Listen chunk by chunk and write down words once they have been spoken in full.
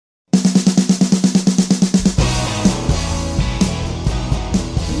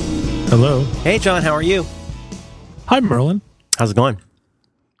Hello. Hey, John, how are you? Hi, Merlin. How's it going?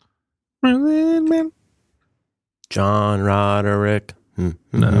 Merlin, man. John Roderick.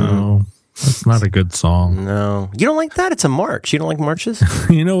 No, that's not a good song. No. You don't like that? It's a march. You don't like marches?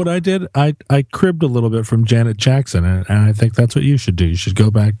 You know what I did? I cribbed a little bit from Janet Jackson, and I think that's what you should do. You should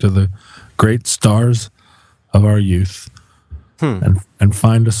go back to the great stars of our youth and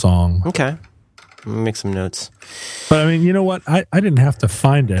find a song. Okay. Let me make some notes. But, I mean, you know what? I didn't have to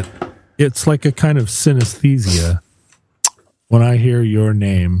find it. It's like a kind of synesthesia when I hear your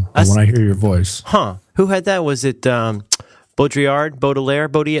name and when I hear your voice. Huh. Who had that? Was it Baudelaire?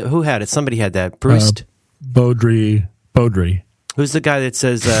 Who had it? Somebody had that. Proust? Baudry. Who's the guy that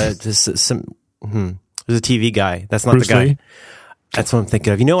says, who's a TV guy? That's not Bruce the guy. Lee? That's what I'm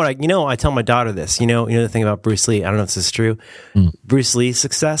thinking of. You know what? I tell my daughter this. You know the thing about Bruce Lee. I don't know if this is true. Bruce Lee's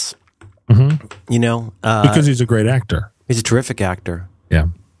success. Because he's a great actor. He's a terrific actor. Yeah.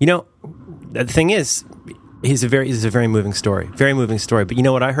 You know, the thing is, he's a very moving story. Very moving story. But you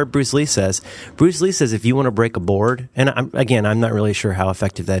know what I heard Bruce Lee says? Bruce Lee says if you want to break a board, and I'm not really sure how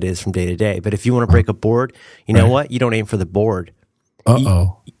effective that is from day to day, but if you want to break a board, you know what? You don't aim for the board.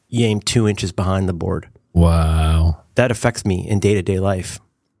 You aim 2 inches behind the board. Wow. That affects me in day-to-day life.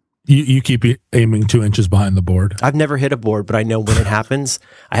 You keep aiming 2 inches behind the board. I've never hit a board, but I know when it happens,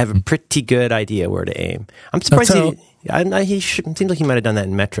 I have a pretty good idea where to aim. I'm surprised he seems like he might have done that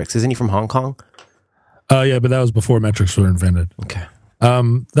in metrics. Isn't he from Hong Kong? Yeah, but that was before metrics were invented. Okay.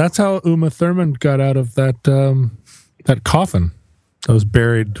 That's how Uma Thurman got out of that coffin that was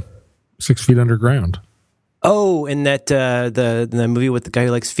buried 6 feet underground. Oh, and that the movie with the guy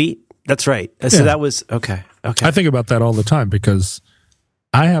who likes feet. That's right. So that was okay. Okay. I think about that all the time because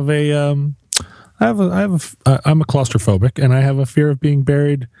I have I'm a claustrophobic and I have a fear of being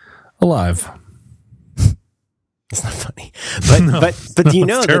buried alive. It's not funny, but do you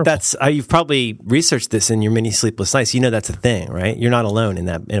know that's you've probably researched this in your many sleepless nights. You know that's a thing, right? You're not alone in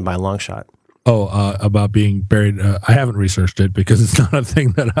that by a long shot. Oh, about being buried. I haven't researched it because it's not a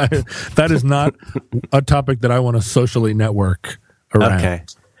thing that is not a topic that I want to socially network around. Okay.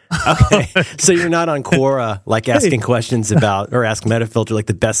 So you're not on Quora, like asking questions about, or ask Metafilter, like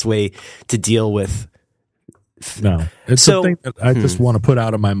the best way to deal with. No, it's something that I just want to put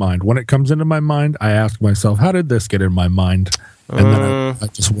out of my mind. When it comes into my mind, I ask myself, how did this get in my mind? And then I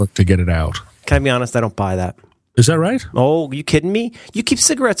just work to get it out. Can I be honest? I don't buy that. Is that right? Oh, you kidding me? You keep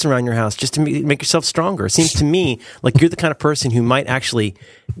cigarettes around your house just to make yourself stronger. It seems to me like you're the kind of person who might actually,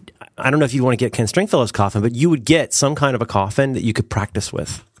 I don't know if you want to get Ken Stringfellow's coffin, but you would get some kind of a coffin that you could practice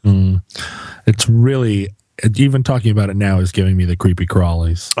with. It's really, even talking about it now is giving me the creepy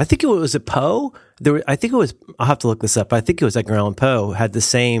crawlies. I think it was Poe. I'll have to look this up, but I think it was Edgar Allan Poe had the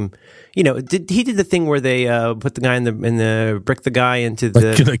same, he did the thing where they put the guy brick the guy into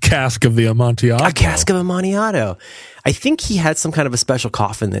the cask of the Amontillado. A cask of Amontillado. I think he had some kind of a special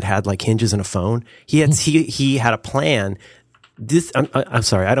coffin that had like hinges and a phone. He had a plan. I'm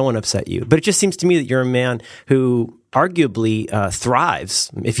sorry, I don't want to upset you, but it just seems to me that you're a man who arguably thrives,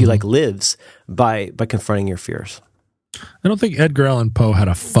 if you like, lives by confronting your fears. I don't think Edgar Allan Poe had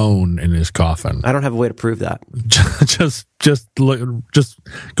a phone in his coffin. I don't have a way to prove that. just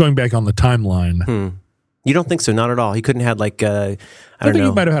going back on the timeline. You don't think so? Not at all. He couldn't have like I don't know.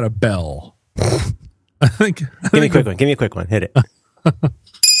 He might have had a bell. Give me a quick one. Hit it.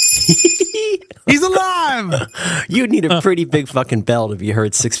 He's alive. You'd need a pretty big fucking bell to be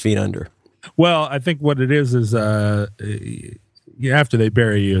heard 6 feet under. Well, I think what it is after they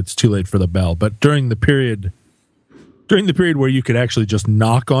bury you, it's too late for the bell. But during the period where you could actually just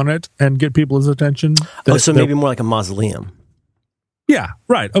knock on it and get people's attention. So maybe more like a mausoleum. Yeah,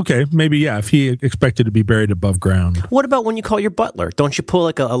 right. Okay, maybe, yeah, if he expected to be buried above ground. What about when you call your butler? Don't you pull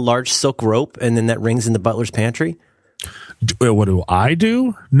like a large silk rope and then that rings in the butler's pantry? What do I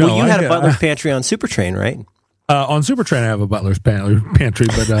do? No, well, you had a butler's pantry on Supertrain, right? On Supertrain, I have a butler's pantry,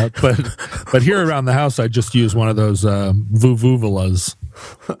 but here around the house, I just use one of those vuvuzelas.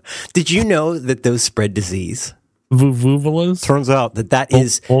 Did you know that those spread disease? Vuvuzelas? Turns out that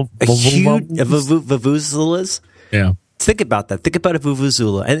is a huge vuvuzelas. Yeah. Think about that. Think about a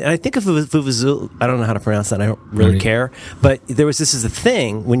vuvuzela. And I think of vuvuzela, I don't know how to pronounce that. I don't really care. But this is a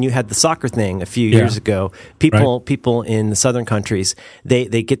thing when you had the soccer thing a few years ago. People in the southern countries, they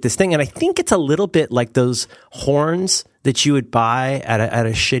get this thing. And I think it's a little bit like those horns that you would buy at a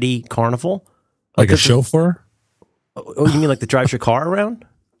shitty carnival. Like a chauffeur? Oh, you mean like that drives your car around?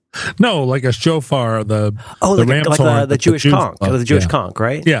 No, like a shofar, the Jewish conch, the Jewish conch,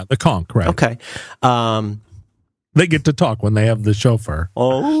 right? Yeah, the conch, right. Okay. They get to talk when they have the shofar.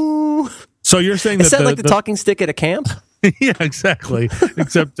 Oh. So you're saying is that like the talking stick at a camp? Yeah, exactly.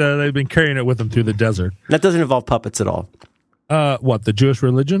 Except they've been carrying it with them through the desert. That doesn't involve puppets at all. What, the Jewish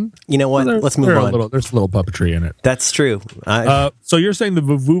religion? You know what? Let's move on. There's a little puppetry in it. That's true. So you're saying the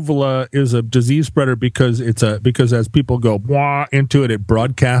vuvuzela is a disease spreader because because as people go wah into it, it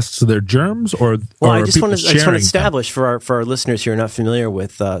broadcasts their germs, or I just want to establish for our listeners who are not familiar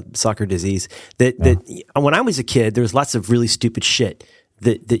with soccer disease that when I was a kid, there was lots of really stupid shit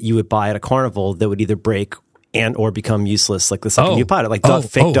that you would buy at a carnival that would either break and or become useless, like the second you bought it, like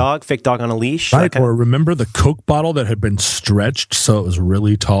fake dog on a leash. Right, or remember the Coke bottle that had been stretched so it was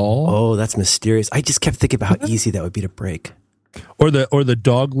really tall? Oh, that's mysterious. I just kept thinking about how easy that would be to break. Or the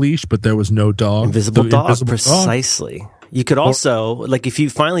dog leash, but there was no dog. Invisible dog, precisely. Dog. You could also, like, if you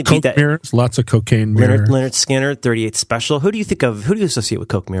finally beat that... mirrors, lots of cocaine mirrors. Leonard Skinner, 38 Special. Who do you associate with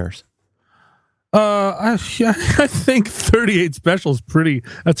Coke mirrors? I think 38 Special is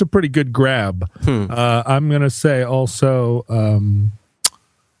that's a pretty good grab. I'm going to say also,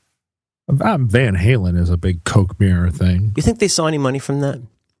 Van Halen is a big Coke mirror thing. You think they saw any money from that?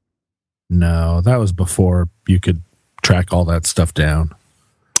 No, that was before you could track all that stuff down.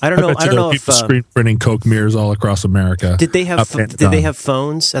 I don't know if screen printing Coke mirrors all across America. Did they have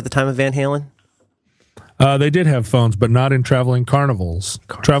phones at the time of Van Halen? They did have phones, but not in traveling carnivals.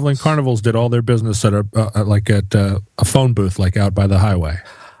 Traveling carnivals did all their business at a phone booth, like out by the highway.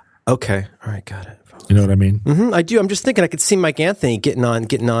 Okay, all right, got it. You know what I mean? Mm-hmm, I do. I'm just thinking I could see Mike Anthony getting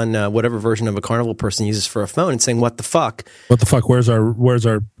on whatever version of a carnival person uses for a phone and saying, "What the fuck? What the fuck? Where's our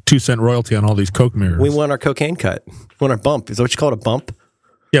 2-cent royalty on all these Coke mirrors? We want our cocaine cut. We want our bump. Is that what you call it, a bump?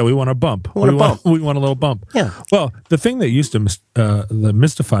 Yeah, we want a bump. We want a little bump. Yeah. Well, the thing that used to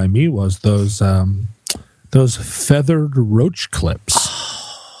mystify me was those feathered roach clips.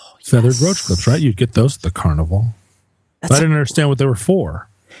 Roach clips, right? You'd get those at the carnival. I didn't understand what they were for.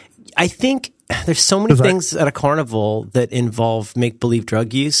 I think there's so many things at a carnival that involve make-believe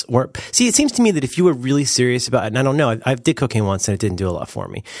drug use. See, it seems to me that if you were really serious about it, and I don't know, I did cocaine once and it didn't do a lot for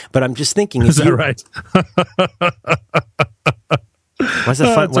me. But I'm just thinking... Is that right? Why is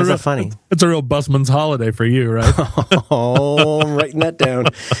that funny? It's a real busman's holiday for you, right? Oh, I'm writing that down.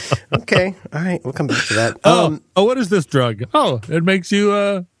 Okay. All right. We'll come back to that. What is this drug? Oh, it makes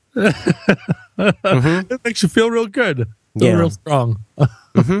you it makes you feel real good. Real strong.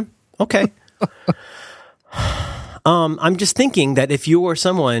 Mm-hmm. Okay. I'm just thinking that if you were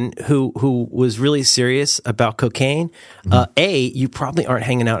someone who was really serious about cocaine, you probably aren't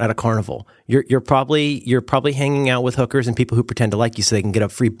hanging out at a carnival. You're probably hanging out with hookers and people who pretend to like you so they can get a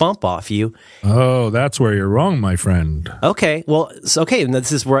free bump off you. Oh, that's where you're wrong, my friend. Okay, well, and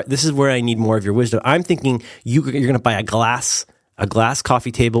this is where I need more of your wisdom. I'm thinking you're going to buy a glass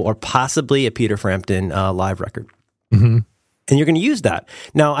coffee table or possibly a Peter Frampton live record. Mm-hmm. And you're going to use that.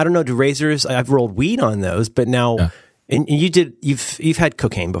 Now, I don't know, do razors, I've rolled weed on those, but now, and you've had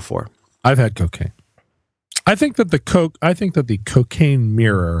cocaine before. I've had cocaine. I think that the cocaine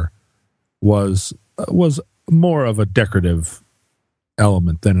mirror was more of a decorative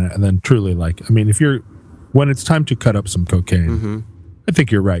element than truly when it's time to cut up some cocaine, I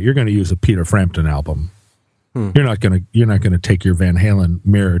think you're right. You're going to use a Peter Frampton album. You're not going to take your Van Halen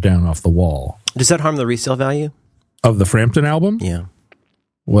mirror down off the wall. Does that harm the resale value? Of the Frampton album? Yeah.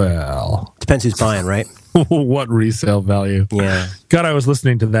 Well... Depends who's buying, right? What resale value? Yeah. God, I was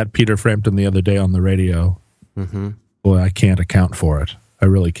listening to that Peter Frampton the other day on the radio. Mm-hmm. Boy, I can't account for it. I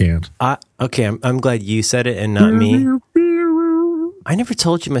really can't. Okay, I'm glad you said it and not me. I never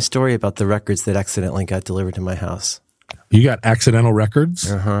told you my story about the records that accidentally got delivered to my house. You got accidental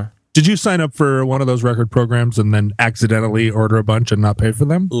records? Uh-huh. Did you sign up for one of those record programs and then accidentally order a bunch and not pay for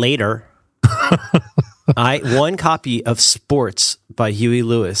them? Later. One copy of Sports by Huey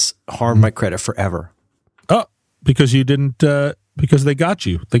Lewis harmed my credit forever. Oh, because you didn't, because they got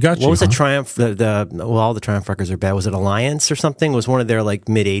you. They got you. What was the Triumph? All the Triumph records are bad. Was it Alliance or something? Was one of their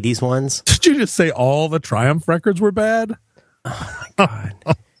mid 80s ones? Did you just say all the Triumph records were bad? Oh my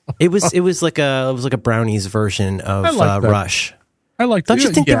God. It was like a Brownies version of Rush. I like. Don't you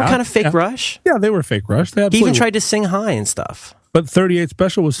think they were kind of fake Rush? Yeah, they were fake Rush. They he even tried to sing high and stuff. But 38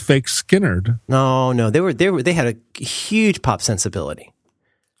 Special was fake Skinnerd. No, they had a huge pop sensibility.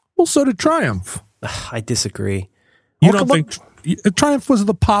 Well, so did Triumph. I disagree. You don't think Triumph was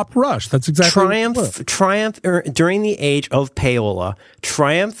the pop Rush? That's exactly Triumph during the age of payola.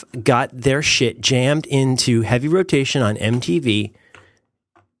 Triumph got their shit jammed into heavy rotation on MTV,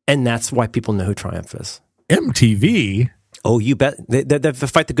 and that's why people know who Triumph is. MTV. Oh, you bet. The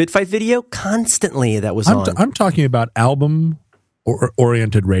Fight the Good Fight video constantly that was on. I'm talking about album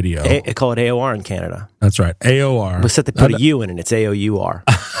oriented radio. They call it AOR in Canada. That's right, AOR. Except they put a U in it. It's AOUR.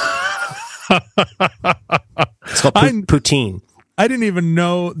 It's called poutine. I didn't even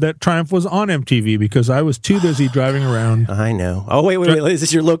know that Triumph was on MTV because I was too busy driving around. I know. Oh, wait. Is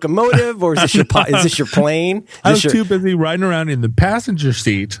this your locomotive or is this your plane? I was too busy riding around in the passenger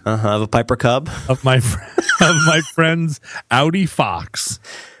seat of a Piper Cub of my friend's Audi Fox,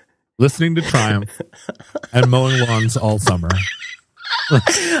 listening to Triumph and mowing lawns all summer.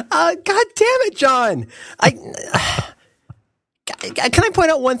 God damn it, John! Can I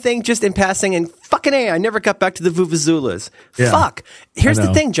point out one thing just in passing? And fucking A, I never got back to the Vuvuzelas. Yeah, fuck. Here's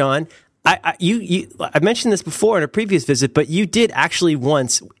the thing, John. I mentioned this before in a previous visit, but you did actually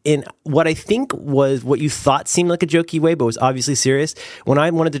once, in what I think was what you thought seemed like a jokey way, but was obviously serious. When I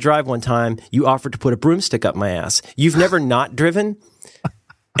wanted to drive one time, you offered to put a broomstick up my ass. You've never not driven?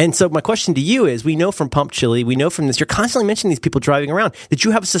 And so my question to you is, we know from Pump Chili, we know from this, you're constantly mentioning these people driving around. Did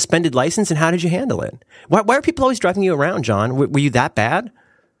you have a suspended license, and how did you handle it? Why are people always driving you around, John? Were you that bad?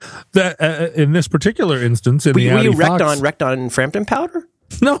 That in this particular instance, were you wrecked on Frampton powder?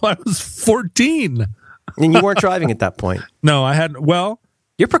 No, I was 14. And you weren't driving at that point? No, I hadn't. Well,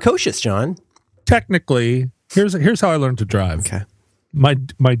 you're precocious, John. Technically, here's how I learned to drive. Okay. My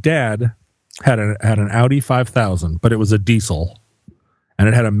dad had an Audi 5000, but it was a diesel. And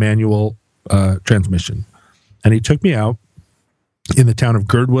it had a manual transmission. And he took me out in the town of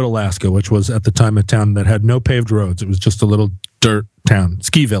Girdwood, Alaska, which was at the time a town that had no paved roads. It was just a little dirt town,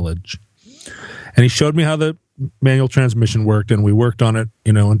 ski village. And he showed me how the manual transmission worked, and we worked on it,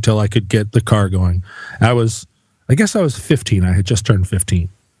 until I could get the car going. I guess I was 15. I had just turned 15.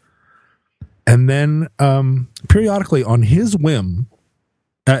 And then periodically, on his whim,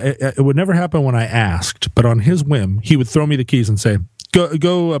 it would never happen when I asked, but on his whim, he would throw me the keys and say,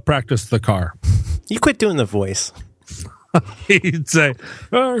 Go practice the car. You quit doing the voice. He'd say,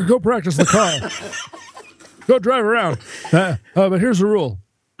 go practice the car. Go drive around. But here's the rule.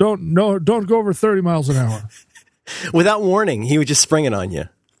 Don't go over 30 miles an hour. Without warning, he would just spring it on you.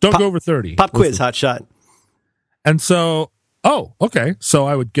 Don't go over 30. Pop quiz, hot shot. And so, okay. So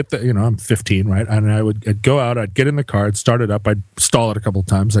I would get I'm 15, right? And I'd go out, I'd get in the car, I'd start it up, I'd stall it a couple of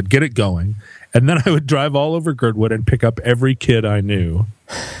times, I'd get it going. And then I would drive all over Girdwood and pick up every kid I knew.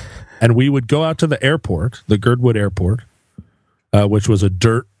 And we would go out to the airport, the Girdwood Airport, which was a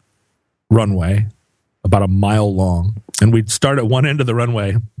dirt runway, about a mile long. And we'd start at one end of the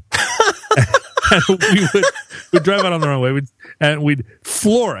runway. And we'd drive out on the runway, and we'd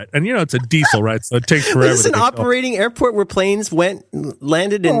floor it. And, it's a diesel, right? So it takes forever. Is this an operating airport where planes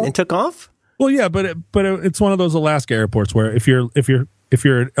landed and took off? Well, yeah, but it's one of those Alaska airports where if you're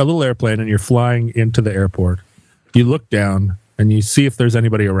a little airplane and you're flying into the airport, you look down and you see if there's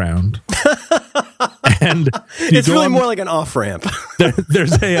anybody around. And it's really more like an off-ramp.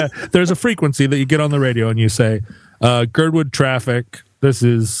 There's a frequency that you get on the radio and you say, Girdwood traffic, this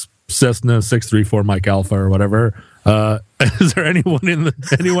is Cessna 634 Mike Alpha or whatever. Is there anyone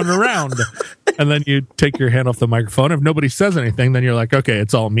around? And then you take your hand off the microphone. If nobody says anything, then you're like, okay,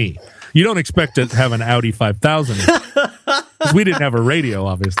 it's all me. You don't expect to have an Audi 5000. We didn't have a radio,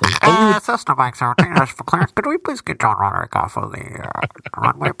 obviously. Cessna Mike 17, that's for clearance. Could we please get John Roderick off of the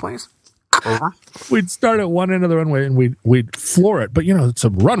runway, please? Over. We'd start at one end of the runway and we'd floor it. But, it's a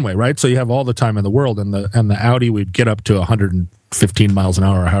runway, right? So you have all the time in the world. And the Audi, we'd get up to 115 miles an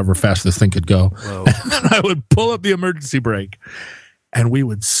hour or however fast this thing could go. Whoa. And then I would pull up the emergency brake. And we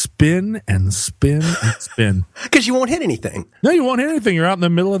would spin and spin and spin. Because you won't hit anything. No, you won't hit anything. You're out in the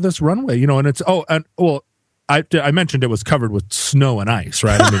middle of this runway, and it's, I mentioned it was covered with snow and ice,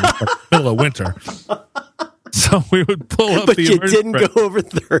 right? I mean, it's like the middle of winter. So we would pull up but you didn't go over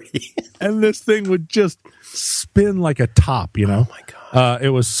 30. And this thing would just spin like a top, Oh, my God. It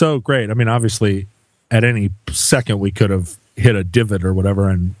was so great. I mean, obviously, at any second we could have hit a divot or whatever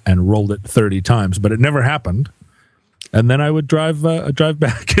and rolled it 30 times, but it never happened. And then I would drive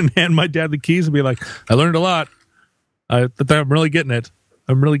back and hand my dad the keys and be like, I learned a lot. I'm really getting it.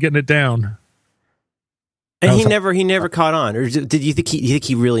 I'm really getting it down. And he never caught on, or did you think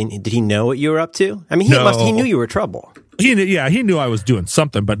did he know what you were up to? I mean, he knew you were trouble. He knew I was doing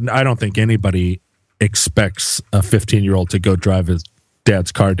something, but I don't think anybody expects a 15-year-old to go drive his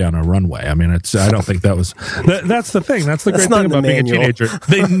dad's car down a runway. I mean, I don't think that was. That's the thing. That's the great thing about being a teenager.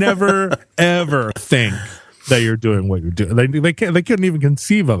 They never ever think that you're doing what you're doing. They couldn't even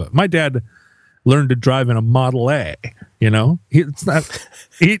conceive of it. My dad learned to drive in a Model A. It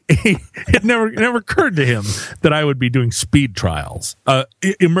never occurred to him that I would be doing speed trials,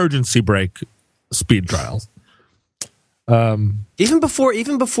 emergency brake speed trials. Even before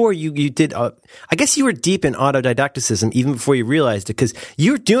you did, I guess you were deep in autodidacticism even before you realized it, because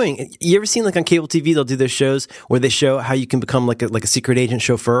you ever seen like on cable TV, they'll do those shows where they show how you can become like a secret agent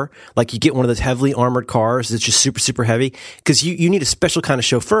chauffeur. Like you get one of those heavily armored cars that's just super, super heavy, because you need a special kind of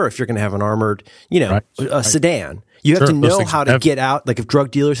chauffeur if you're going to have an armored, sedan. You have to know how to get out. Like if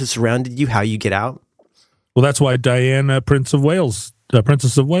drug dealers have surrounded you, how you get out. Well, that's why Diana, Princess of Wales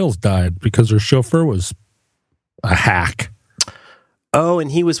died, because her chauffeur was a hack. Oh,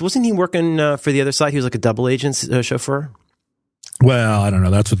 and wasn't he working for the other side? He was like a double agent chauffeur? Well, I don't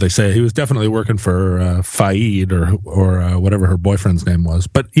know. That's what they say. He was definitely working for Faid or whatever her boyfriend's name was.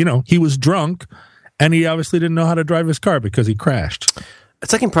 But, he was drunk, and he obviously didn't know how to drive his car because he crashed.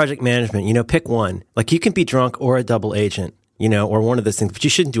 It's like in project management, pick one. Like you can be drunk or a double agent, or one of those things, but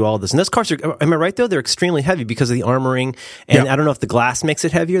you shouldn't do all of this. And those cars am I right though? They're extremely heavy because of the armering. And I don't know if the glass makes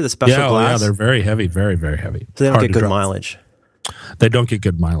it heavier, the special glass. Yeah, they're very heavy, very, very heavy. So they don't get good mileage. They don't get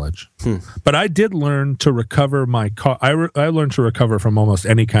good mileage. But I did learn to recover my car. I learned to recover from almost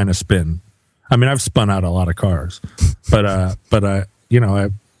any kind of spin. I mean, I've spun out a lot of cars, but I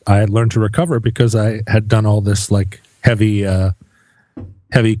learned to recover because I had done all this like heavy,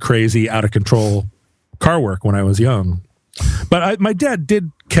 crazy, out of control car work when I was young. But my dad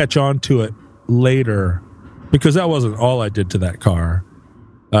did catch on to it later, because that wasn't all I did to that car.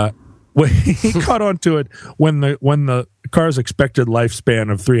 He caught on to it when the car's expected lifespan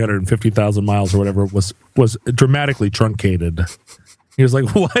of 350,000 miles or whatever was dramatically truncated. He was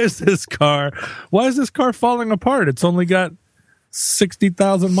like, "Why is this car falling apart? It's only got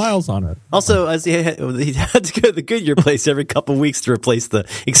 60,000 miles on it." Also, as he had to go to the Goodyear place every couple of weeks to replace the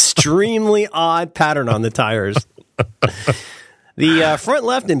extremely odd pattern on the tires. The front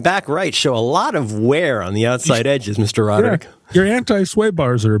left and back right show a lot of wear on the outside edges, Mr. Roderick. Your anti-sway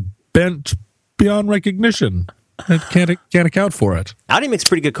bars are bent beyond recognition. It can't account for it. Audi makes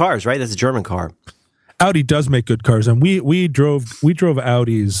pretty good cars, right? That's a German car. Audi does make good cars, and we drove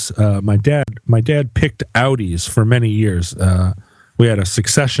Audis. My dad picked Audis for many years. We had a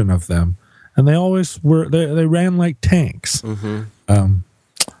succession of them, and they always were. They ran like tanks. Mm-hmm.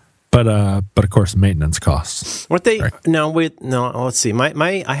 But of course, maintenance costs. Weren't they? Right. No, let's see.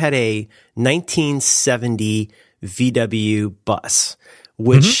 I had a 1970 VW bus,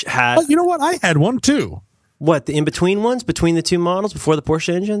 which had. Oh, you know what? I had one too. What, the in between ones between the two models before the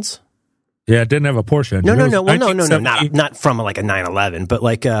Porsche engines? Yeah, it didn't have a Porsche engine. No. Well, no, not from like a 911, but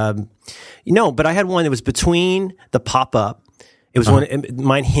like but I had one that was between the pop up. It was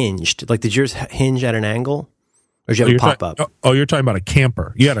mine hinged. Like, did yours hinge at an angle? Or did you have a pop-up? You're talking about a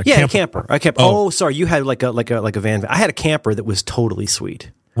camper. You had a camper. A camper. Oh, sorry. You had like a van. I had a camper that was totally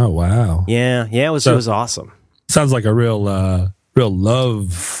sweet. Oh, wow. Yeah. It was awesome. Sounds like a real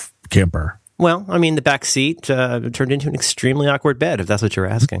love camper. Well, I mean, the back seat turned into an extremely awkward bed, if that's what you're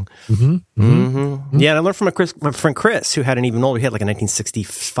asking. Mm-hmm. Mm-hmm. Yeah, and I learned from my friend Chris, who had an even older, he had like a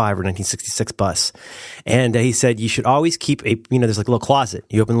 1965 or 1966 bus. And he said, you should always keep there's like a little closet.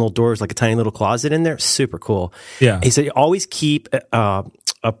 You open the little doors, like a tiny little closet in there. Super cool. Yeah. He said, you always keep a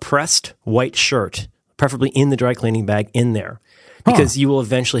pressed white shirt, preferably in the dry cleaning bag, in there. Because you will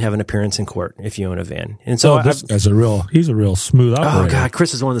eventually have an appearance in court if you own a van. And so this guy's he's a real smooth operator. Oh God,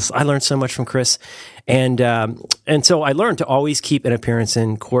 Chris is one of this. I learned so much from Chris. And so I learned to always keep an appearance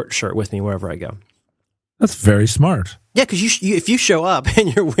in court shirt with me wherever I go. That's very smart. Yeah, because if you show up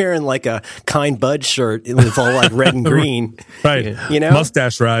and you're wearing like a Kind Bud shirt with all like red and green. Right.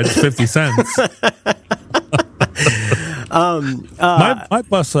 Mustache rides, 50 cents. My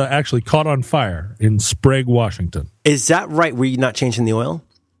bus actually caught on fire in Sprague, Washington. Is that right? Were you not changing the oil?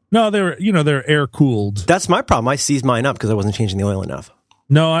 No, they're air cooled. That's my problem. I seized mine up because I wasn't changing the oil enough.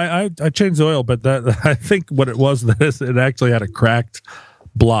 No, I changed the oil, but I think what it was that it actually had a cracked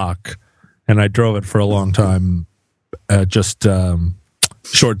block, and I drove it for a long time, just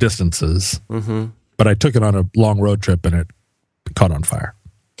short distances. Mm-hmm. But I took it on a long road trip, and it caught on fire.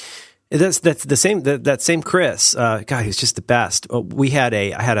 That's the same. That same Chris, God, he's just the best. I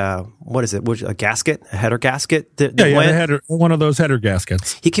had a what is it? A gasket, a header gasket. One of those header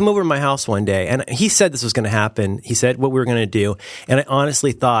gaskets. He came over to my house one day, and he said this was going to happen. He said what we were going to do, and I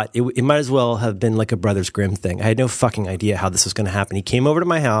honestly thought it might as well have been like a Brothers Grimm thing. I had no fucking idea how this was going to happen. He came over to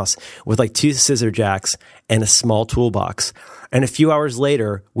my house with like 2 scissor jacks and a small toolbox. And a few hours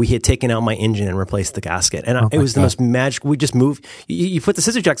later, we had taken out my engine and replaced the gasket. And it was the most magical. We just moved. You put the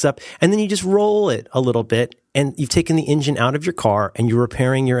scissor jacks up, and then you just roll it a little bit, and you've taken the engine out of your car and you're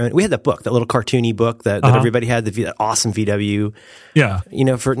repairing your own. We had that book, that little cartoony book that everybody had, that awesome VW. Yeah.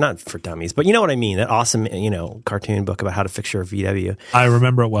 Not for dummies, but you know what I mean? That awesome, cartoon book about how to fix your VW. I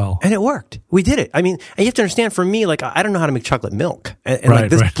remember it well. And it worked. We did it. I mean, and you have to understand, for me, like, I don't know how to make chocolate milk. And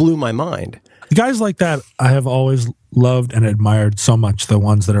this blew my mind. Guys like that, I have always loved and admired so much. The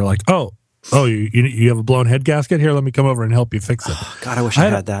ones that are like, oh, you have a blown head gasket? Here, let me come over and help you fix it. Oh, God, I wish I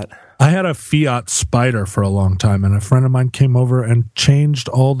had that. I had a Fiat Spider for a long time, and a friend of mine came over and changed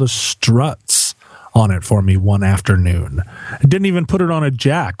all the struts on it for me one afternoon. I didn't even put it on a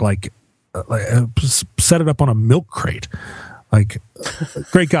jack, set it up on a milk crate. Like,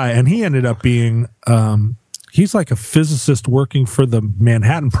 great guy. And he ended up being, he's like a physicist working for the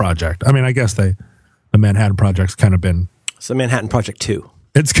Manhattan Project. I mean, I guess the Manhattan Project's kind of been... It's the Manhattan Project 2.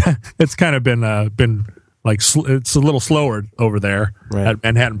 It's kind of been like it's a little slower over there at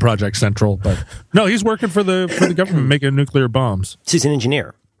Manhattan Project Central, but no, he's working for the government making nuclear bombs. So he's an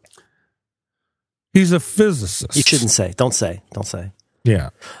engineer. He's a physicist. You shouldn't say. Don't say.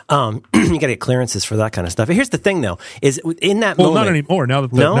 Yeah. You got to get clearances for that kind of stuff. Here's the thing, though, is in that moment. Well, not anymore. Now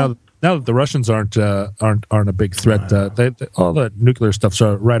that the Russians aren't a big threat, they all the nuclear stuff's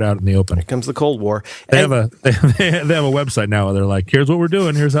right out in the open. Here comes the Cold War. They have a website now where they're like, here's what we're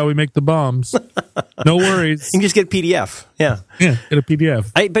doing. Here's how we make the bombs. No worries. You can just get a PDF. Yeah, get a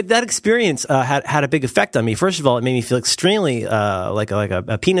PDF. But that experience had a big effect on me. First of all, it made me feel extremely like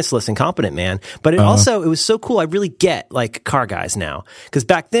a penisless, incompetent man. But it was so cool. I really get like car guys now, because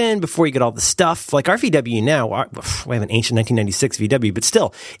back then, before you get all the stuff, like our VW now, we have an ancient 1996 VW, but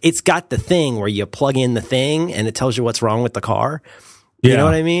still, it's got the thing where you plug in the thing and it tells you what's wrong with the car. You know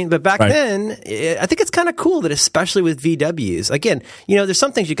what I mean? But back then, I think it's kind of cool that, especially with VWs, again, there's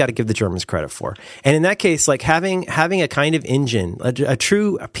some things you got to give the Germans credit for. And in that case, like having a kind of engine, a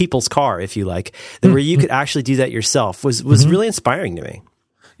true people's car, if you like, where you could actually do that yourself was really inspiring to me.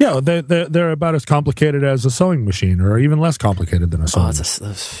 Yeah, they're about as complicated as a sewing machine, or even less complicated than a sewing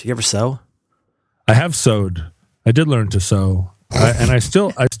machine. You ever sew? I have sewed. I did learn to sew. And I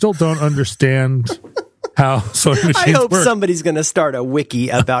still don't understand how sewing machines I hope work. Somebody's going to start a wiki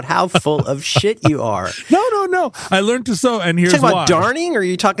about how full of shit you are. No. I learned to sew, and here's why. Are you talking about darning, or are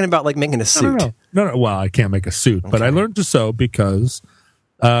you talking about like making a suit? No. Well, I can't make a suit, but I learned to sew because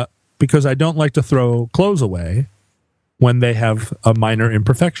I don't like to throw clothes away when they have a minor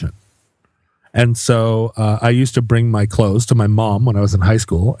imperfection. And so I used to bring my clothes to my mom when I was in high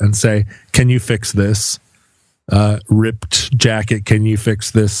school and say, "Can you fix this ripped jacket? Can you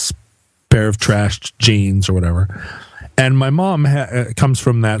fix this pair of trashed jeans," or whatever? And my mom comes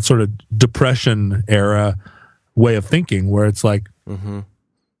from that sort of Depression era way of thinking, where it's like,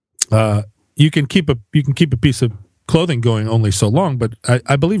 you can keep a piece of clothing going only so long. But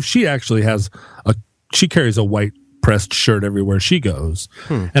I believe she actually she carries a white pressed shirt everywhere she goes.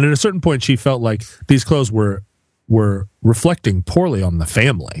 And at a certain point, she felt like these clothes were reflecting poorly on the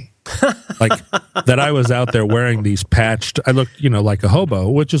family. Like that I was out there wearing these patched, I looked, like a hobo,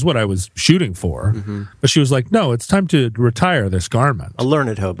 which is what I was shooting for. But she was like, no, it's time to retire this garment. A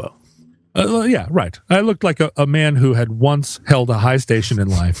learned hobo. Yeah, right. I looked like a man who had once held a high station in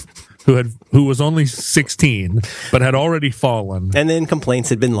life, who was only 16, but had already fallen. And then complaints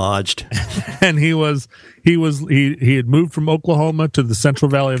had been lodged. And he had moved from Oklahoma to the Central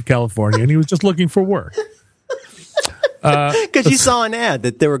Valley of California, and he was just looking for work. Because you saw an ad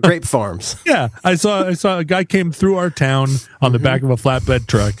that there were grape farms. Yeah, I saw a guy came through our town on the back of a flatbed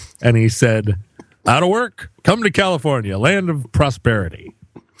truck, and he said, "Out of work? Come to California, land of prosperity."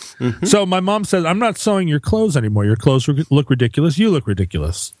 So my mom says, "I'm not sewing your clothes anymore. Your clothes look ridiculous. You look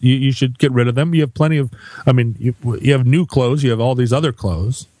ridiculous. You should get rid of them. You have plenty of, you have new clothes. You have all these other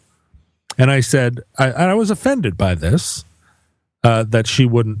clothes." And I said, I was offended by this, that she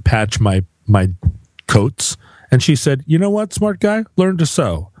wouldn't patch my coats. And she said, "You know what, smart guy? Learn to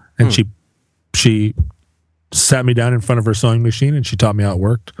sew." And she sat me down in front of her sewing machine, and she taught me how it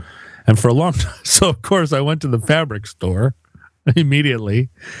worked. And for a long time, so of course I went to the fabric store immediately,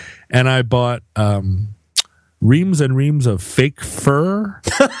 and I bought reams and reams of fake fur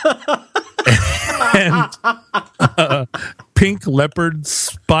and pink leopard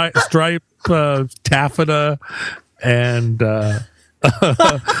stripe taffeta and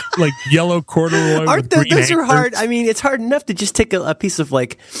like yellow corduroy. Those are hard. I mean, it's hard enough to just take a piece of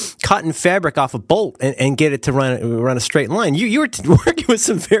like cotton fabric off a bolt and get it to run a straight line. You were working with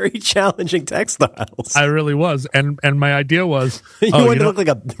some very challenging textiles. I really was, and my idea was you wanted to look like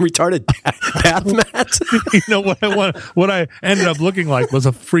a retarded bath mat. What I ended up looking like was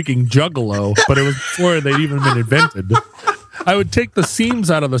a freaking juggalo, but it was before they'd even been invented. I would take the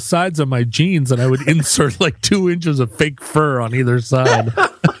seams out of the sides of my jeans and I would insert like 2 inches of fake fur on either side.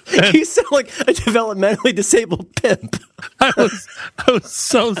 You sound like a developmentally disabled pimp. I was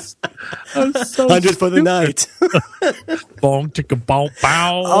so 100 for the night. Bong chicka bow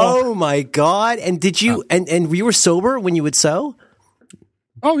bow. Oh my God. And did you and you were sober when you would sew?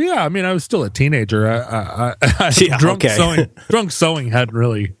 Oh yeah, I mean I was still a teenager. Drunk sewing hadn't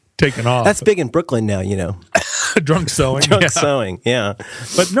really taken off. That's big in Brooklyn now, you know. Drunk sewing. Sewing, yeah.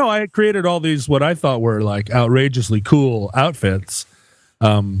 But no, I had created all these what I thought were like outrageously cool outfits.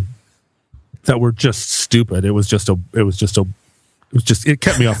 That were just stupid. It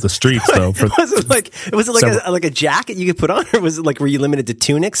kept me off the streets though. Was it like a jacket you could put on, or was it like were you limited to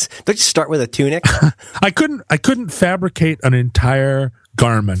tunics? Don't you start with a tunic? I couldn't fabricate an entire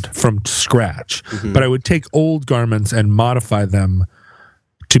garment from scratch, but I would take old garments and modify them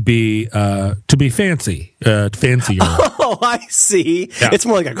to be fancier. Oh, I see. Yeah. It's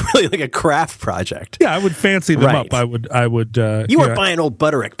more like a craft project. Yeah, I would fancy them up. I would. You weren't buying old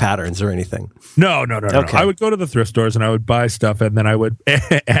Butterick patterns or anything. No. Okay. I would go to the thrift stores and I would buy stuff, and then I would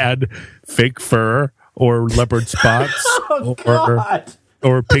add fake fur or leopard spots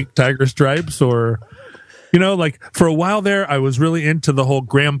or pink tiger stripes or. You know, like for a while there, I was really into the whole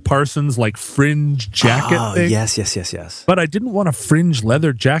Graham Parsons like fringe jacket thing. Yes. But I didn't want a fringe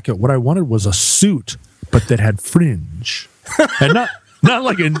leather jacket. What I wanted was a suit, but that had fringe, and not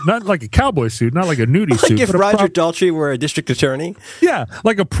like a cowboy suit, not like a nudie suit. Like if Roger Daltrey were a district attorney. Yeah,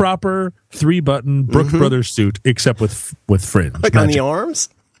 like a proper 3-button Brooks Brothers suit, except with fringe. Like on the arms,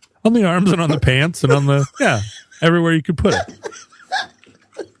 and on the pants, and on the everywhere you could put it.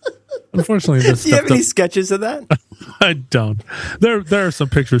 Unfortunately, do you have any sketches of that? I don't. There are some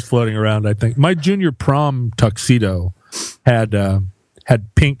pictures floating around. I think my junior prom tuxedo had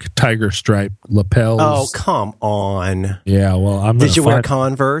pink tiger stripe lapels. Oh, come on! Yeah, well, Did you wear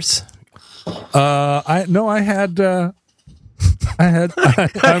Converse? I had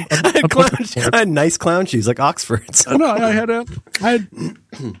nice clown shoes like Oxfords. No, I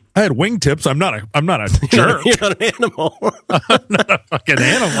had wingtips. I'm not a jerk. You're not an animal. I'm not a fucking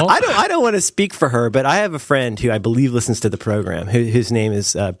animal. I don't want to speak for her, but I have a friend who I believe listens to the program, whose name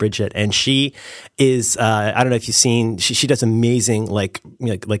is Bridget, and she is I don't know if you've seen. She does amazing like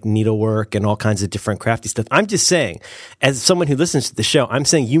needlework and all kinds of different crafty stuff. I'm just saying, as someone who listens to the show, I'm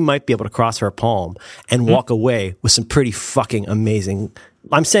saying you might be able to cross her palm and walk away with some pretty fucking amazing.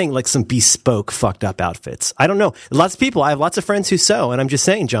 I'm saying like some bespoke fucked up outfits. I don't know. I have lots of friends who sew, and I'm just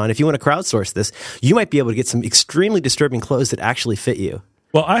saying, John, if you want to crowdsource this, you might be able to get some extremely disturbing clothes that actually fit you.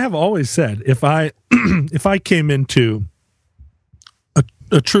 Well, I have always said if I came into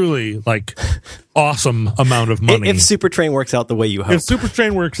a truly like awesome amount of money, if Supertrain works out the way you hope, if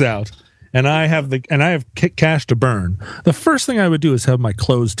Supertrain works out, and I have cash to burn, the first thing I would do is have my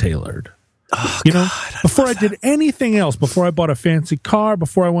clothes tailored. Oh, you know, before I did anything else, before I bought a fancy car,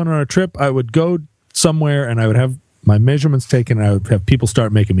 before I went on a trip, I would go somewhere and I would have my measurements taken and I would have people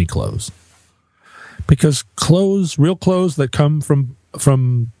start making me clothes. Because real clothes that come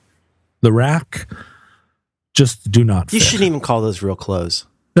from the rack just do not fit. You shouldn't even call those real clothes.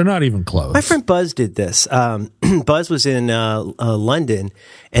 They're not even clothes. My friend Buzz did this. Buzz was in London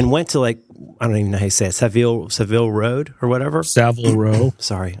and went to like, I don't even know how you say it, Savile Road or whatever. Savile Row.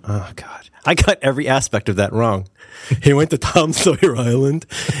 Sorry. Oh, God. I got every aspect of that wrong. He went to Tom Sawyer Island.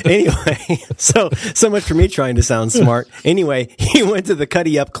 Anyway, so much for me trying to sound smart. Anyway, he went to the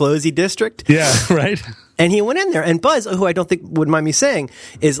Cuddy Up Closey district. Yeah, right. And he went in there, and Buzz, who I don't think would mind me saying,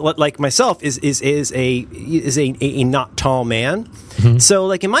 is like myself, is a not tall man. Mm-hmm. So,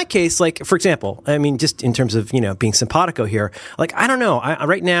 like in my case, like for example, I mean, just in terms of being simpatico here, like I don't know,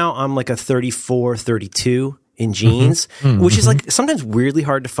 right now I'm like a 34, 32 in jeans, which is like sometimes weirdly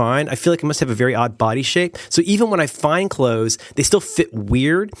hard to find. I feel like I must have a very odd body shape. So even when I find clothes, they still fit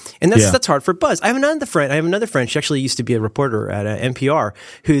weird. And that's hard for Buzz. I have another friend. She actually used to be a reporter at NPR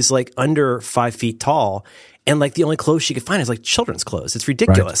who's like under 5 feet tall. And like the only clothes she could find is like children's clothes. It's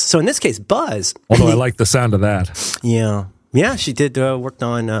ridiculous. Right. So in this case, Buzz. Although I like the sound of that. Yeah. Yeah. She did worked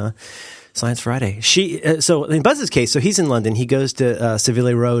on, Science Friday. So in Buzz's case, so he's in London. He goes to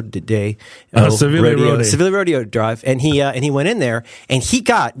Seville Road Day, Seville Rodeo Drive, and he went in there and he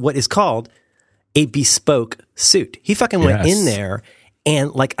got what is called a bespoke suit. He fucking went in there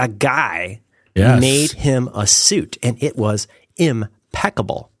and like a guy made him a suit, and it was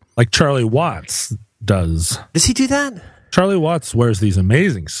impeccable. Like Charlie Watts does. Does he do that? Charlie Watts wears these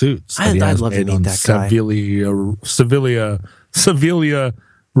amazing suits. I'd love to meet that guy. Sevilla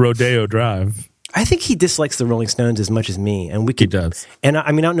Rodeo Drive. I think he dislikes the Rolling Stones as much as me, and he does. And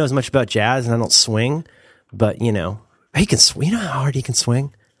I mean, I don't know as much about jazz, and I don't swing, but He can swing. You know how hard he can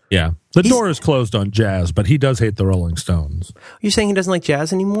swing? Yeah. The door is closed on jazz, but he does hate the Rolling Stones. You're saying he doesn't like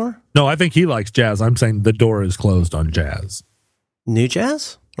jazz anymore? No, I think he likes jazz. I'm saying the door is closed on jazz. New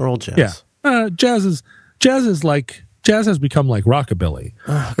jazz or old jazz? Yeah. Jazz has become like rockabilly.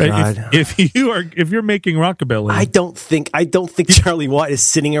 Oh, right? God. If you're making rockabilly, I don't think Charlie Watt is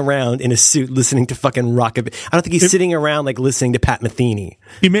sitting around in a suit listening to fucking rockabilly. I don't think he's sitting around like listening to Pat Metheny.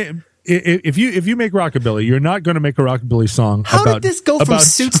 If you make rockabilly, you're not going to make a rockabilly song. How did this go from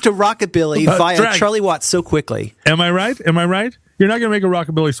suits to rockabilly via dragons. Charlie Watt so quickly? Am I right? You're not going to make a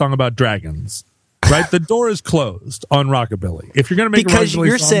rockabilly song about dragons, right? The door is closed on rockabilly. If you're going to make because a rockabilly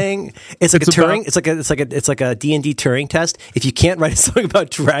you're song, saying it's like a Turing, it's like a D&D Turing test. If you can't write a song about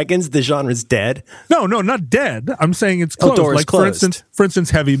dragons, the genre's dead. No, not dead. I'm saying it's closed. Door is like closed. For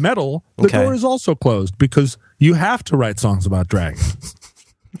instance, heavy metal, the door is also closed because you have to write songs about dragons.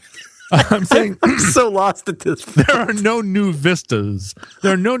 I'm saying I'm so lost at this point. There are no new vistas.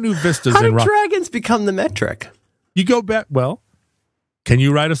 There are no new vistas How in did rock. dragons become the metric? You go back. Well, can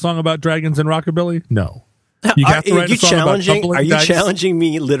you write a song about dragons in rockabilly? No. You have to write a song about tumbling Are you dice. challenging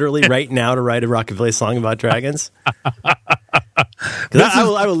me literally right now to write a rockabilly song about dragons? I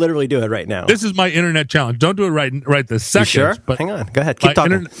will literally do it right now. This is my internet challenge. Don't do it right this second. You sure? But hang on. Go ahead. Keep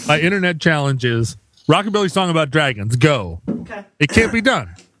talking. My internet challenge is rockabilly song about dragons. Go. Okay. It can't be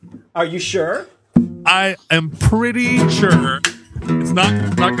done. Are you sure? I am pretty sure it's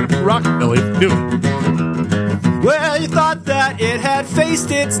not going to be rockabilly. Do it. Well, you thought that it had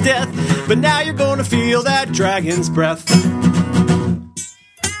faced its death, but now you're going to feel that dragon's breath.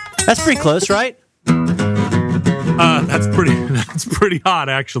 That's pretty close, right? That's pretty hot,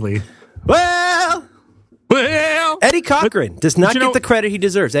 actually. Well, Eddie Cochran does not get the credit he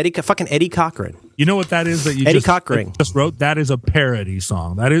deserves. Eddie Cochran. You know what that is that you just wrote? That is a parody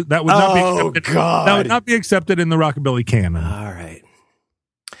song. That would not be accepted. God. That would not be accepted in the rockabilly canon. All right.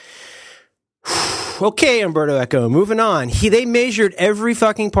 Okay, Umberto Eco, moving on. They measured every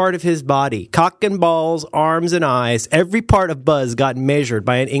fucking part of his body. Cock and balls, arms and eyes. Every part of Buzz got measured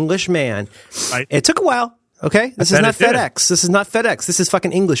by an English man. Right. It took a while, okay? This is not FedEx. This is not FedEx. This is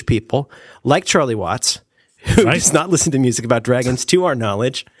fucking English people, like Charlie Watts, who does not listen to music about dragons, to our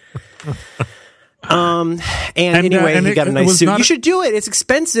knowledge. Anyway, he got a nice suit. You should do it. It's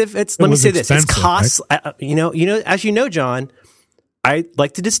expensive. Let me say this. It's cost. Right? As you know, John, I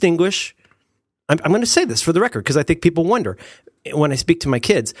like to distinguish. I'm going to say this for the record because I think people wonder when I speak to my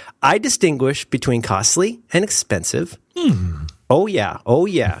kids. I distinguish between costly and expensive. Oh yeah.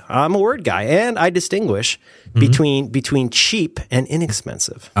 I'm a word guy, and I distinguish between cheap and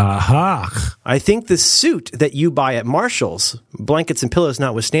inexpensive. Aha! I think the suit that you buy at Marshall's, blankets and pillows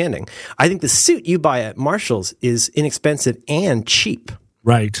notwithstanding, I think the suit you buy at Marshall's is inexpensive and cheap.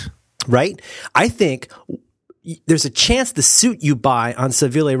 Right. I think there's a chance the suit you buy on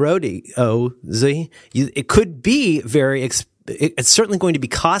Savile Row, it could be very expensive. It's certainly going to be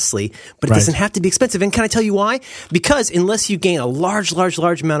costly, but it doesn't have to be expensive. And can I tell you why? Because unless you gain a large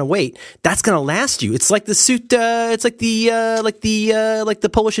amount of weight, that's going to last you. It's like the suit. It's like the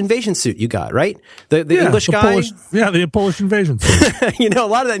Polish invasion suit you got, right? The English guy. The Polish invasion suit. A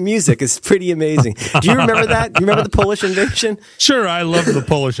lot of that music is pretty amazing. Do you remember that? Do you remember the Polish invasion? Sure, I love the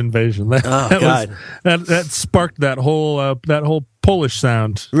Polish invasion. That sparked that whole Polish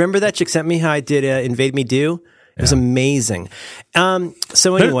sound. Remember that Csikszentmihalyi did Invade Me Do? It was amazing.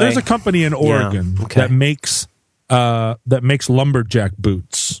 So anyway, there's a company in Oregon that makes lumberjack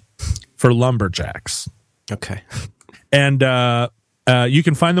boots for lumberjacks. Okay. And you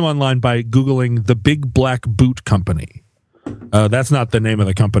can find them online by Googling the Big Black Boot Company. That's not the name of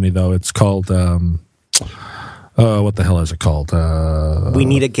the company, though. It's called what the hell is it called? We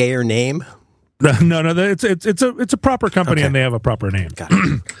need a gayer name. No, it's a proper company, and they have a proper name. Got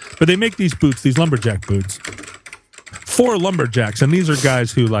it. But they make these boots, these lumberjack boots, for lumberjacks, and these are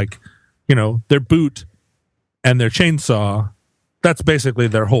guys who their boot and their chainsaw. That's basically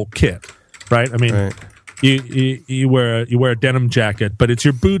their whole kit, right? I mean, you wear a denim jacket, but it's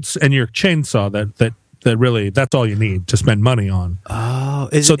your boots and your chainsaw that really that's all you need to spend money on. Oh,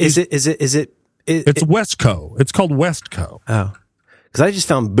 is it? It's Westco. It's called Westco. Oh, because I just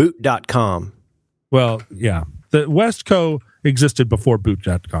found boot.com. Well, yeah. The Westco existed before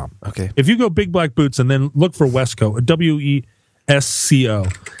boot.com. Okay. If you go Big Black Boots and then look for Westco,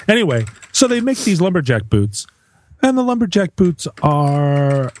 Wesco. Anyway, so they make these lumberjack boots, and the lumberjack boots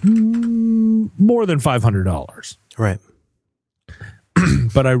are more than $500. Right.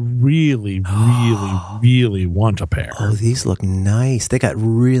 But I really, really, really want a pair. Oh, these look nice. They got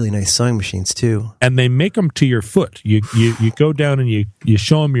really nice sewing machines too. And they make them to your foot. You go down and you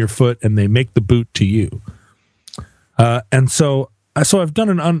show them your foot, and they make the boot to you. And so I've done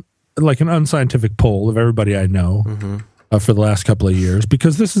an unscientific poll of everybody I know for the last couple of years,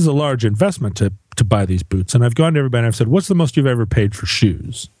 because this is a large investment to buy these boots. And I've gone to everybody and I've said, what's the most you've ever paid for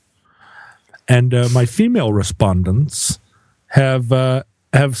shoes? And my female respondents have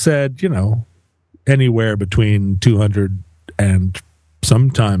said, anywhere between $200 and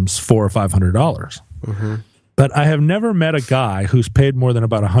sometimes $400 or $500. But I have never met a guy who's paid more than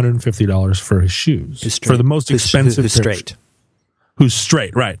about $150 for his shoes, for the most expensive. Who's straight. Who's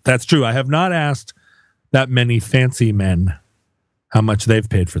straight, right? That's true. I have not asked that many fancy men how much they've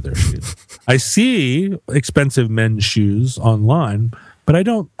paid for their shoes. I see expensive men's shoes online, but I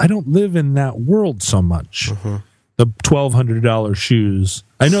don't live in that world so much. The $1,200 shoes.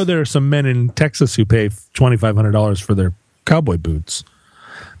 I know there are some men in Texas who pay $2,500 for their cowboy boots.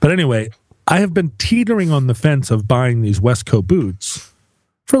 But anyway, I have been teetering on the fence of buying these Westco boots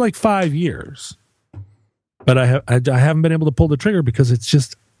for like 5 years. But I haven't been able to pull the trigger because it's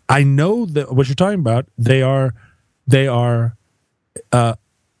just, I know that what you're talking about, they are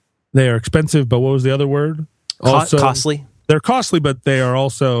expensive, but what was the other word? Also, costly. They're costly, but they are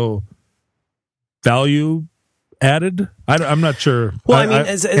also value added. I'm not sure. Well, I mean,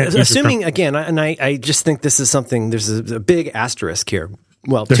 assuming again, I just think this is something. There's a big asterisk here.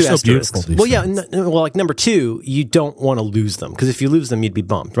 Well, they're two so asterisks. Well, yeah. Like number two, you don't want to lose them, because if you lose them, you'd be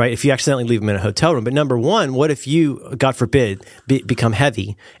bummed, right? If you accidentally leave them in a hotel room. But number one, what if you, God forbid, become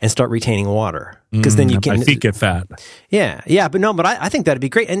heavy and start retaining water? Because then you can. My feet get fat. Yeah. But I think that'd be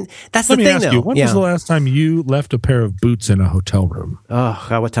great. And that's Let the me thing, ask though. you, when was the last time you left a pair of boots in a hotel room? Oh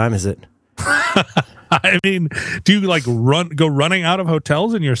God, what time is it? I mean, do you go running out of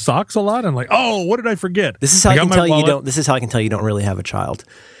hotels in your socks a lot and oh, what did I forget? This is how I can tell you don't. This is how I can tell you don't really have a child,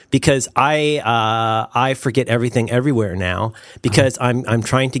 because I forget everything everywhere now, because I'm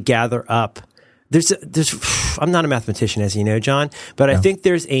trying to gather up. There's I'm not a mathematician, as you know, John, but I think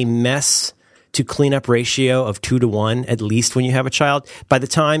there's a mess to cleanup ratio of 2 to 1, at least when you have a child. By the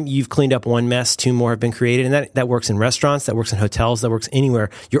time you've cleaned up one mess, 2 more have been created. And that works in restaurants, that works in hotels, that works anywhere.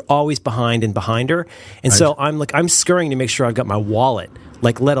 You're always behind and behind her. And so I'm scurrying to make sure I've got my wallet,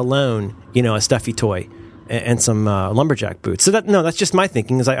 let alone, a stuffy toy and some lumberjack boots. So that's just my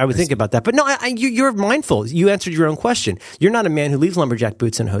thinking, is I would think about that. But no, you're mindful. You answered your own question. You're not a man who leaves lumberjack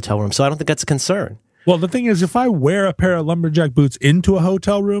boots in a hotel room, so I don't think that's a concern. Well, the thing is, if I wear a pair of lumberjack boots into a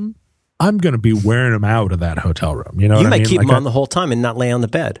hotel room, I'm going to be wearing them out of that hotel room. You know what I mean? You might keep them on the whole time and not lay on the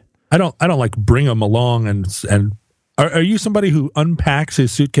bed. I don't bring them along and are you somebody who unpacks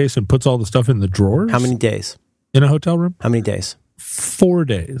his suitcase and puts all the stuff in the drawers? How many days? In a hotel room? How many days? 4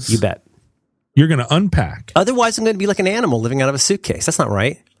 days. You bet. You're going to unpack. Otherwise, I'm going to be like an animal living out of a suitcase. That's not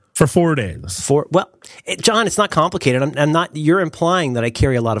right. For 4 days. John, it's not complicated. I'm not. You're implying that I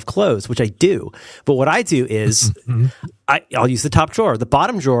carry a lot of clothes, which I do. But what I do is, I'll use the top drawer. The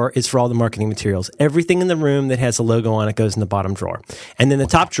bottom drawer is for all the marketing materials. Everything in the room that has a logo on it goes in the bottom drawer, and then the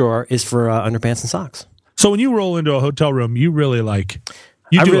top drawer is for underpants and socks. So when you roll into a hotel room, you really I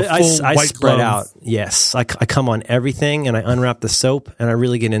spread out. Yes, I come on everything, and I unwrap the soap, and I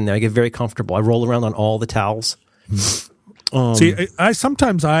really get in there. I get very comfortable. I roll around on all the towels. See, I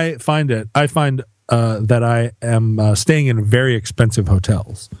sometimes find that I am staying in very expensive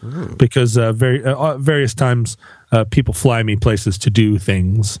hotels because various times people fly me places to do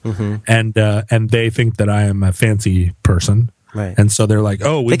things, and they think that I am a fancy person, right? And so they're like,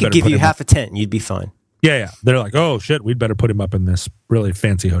 "Oh, they could give you half a tent, and you'd be fine." Yeah. They're like, "Oh shit, we'd better put him up in this really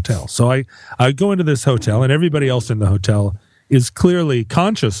fancy hotel." So I go into this hotel, and everybody else in the hotel is clearly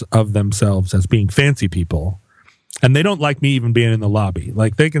conscious of themselves as being fancy people. And they don't like me even being in the lobby.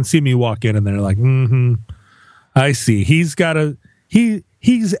 They can see me walk in and they're like, I see. He's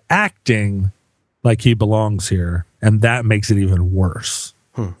acting like he belongs here. And that makes it even worse.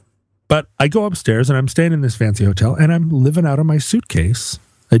 But I go upstairs and I'm staying in this fancy hotel and I'm living out of my suitcase.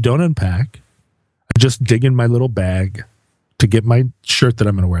 I don't unpack. I just dig in my little bag to get my shirt that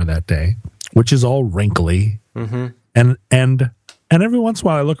I'm going to wear that day, which is all wrinkly. And every once in a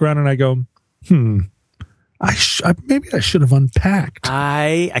while I look around and I go, maybe I should have unpacked.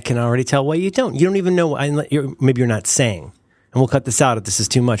 I can already tell why you don't. You don't even know. Maybe you're not saying. And we'll cut this out if this is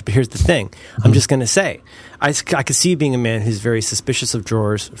too much. But here's the thing. I'm just going to say, I could see you being a man who's very suspicious of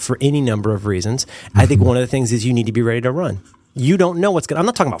drawers for any number of reasons. I think one of the things is you need to be ready to run. You don't know what's going to... I'm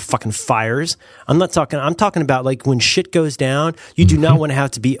not talking about fucking fires. I'm talking about like when shit goes down, you do not want to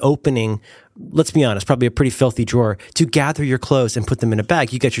have to be opening, let's be honest, probably a pretty filthy drawer to gather your clothes and put them in a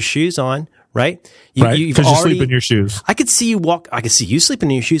bag. You got your shoes on, right? Right, because you sleep in your shoes. I could see you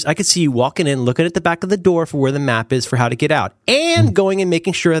sleeping in your shoes. I could see you walking in, looking at the back of the door for where the map is for how to get out, and going and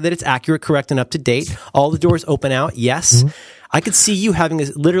making sure that it's accurate, correct, and up to date. All the doors open out. Yes. I could see you having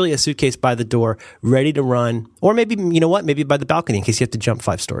literally a suitcase by the door, ready to run, or maybe, you know what, maybe by the balcony in case you have to jump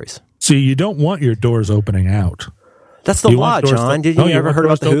 5 stories. See, you don't want your doors opening out. That's the law, John. Did you ever heard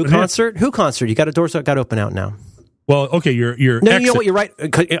about the Who concert? Who concert? You got a doors that got to open out now. Well, okay, your no, exit. You know what? You're right.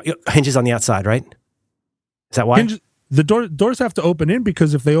 Hinges on the outside, right? Is that why? The doors have to open in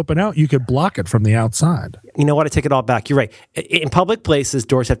because if they open out, you could block it from the outside. You know what? I take it all back. You're right. In public places,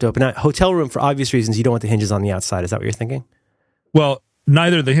 doors have to open out. Hotel room, for obvious reasons, you don't want the hinges on the outside. Is that what you're thinking? Well,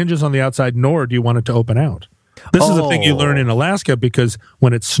 neither the hinges on the outside nor do you want it to open out. This is a thing you learn in Alaska because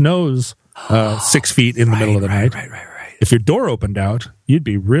when it snows 6 feet in the middle of the night, if your door opened out, you'd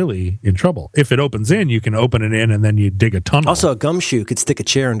be really in trouble. If it opens in, you can open it in and then you dig a tunnel. Also, a gumshoe could stick a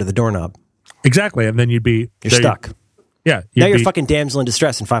chair into the doorknob. Exactly, and then you're stuck. Yeah. Now you're a fucking damsel in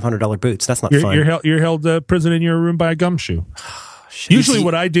distress in $500 boots. That's not fun. You're held prison in your room by a gumshoe. Usually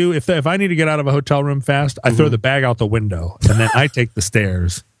what I do, if I need to get out of a hotel room fast, I throw the bag out the window, and then I take the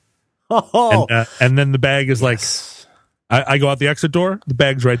stairs. And then the bag is like, I go out the exit door, the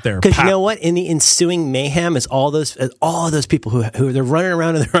bag's right there. Because you know what? In the ensuing mayhem is all those people who they're running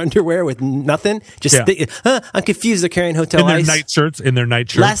around in their underwear with nothing. I'm confused. They're carrying hotel ice. In their night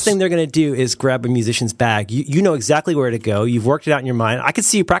shirts. Last thing they're going to do is grab a musician's bag. You know exactly where to go. You've worked it out in your mind. I could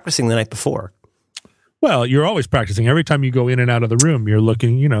see you practicing the night before. Well, you're always practicing. Every time you go in and out of the room, you're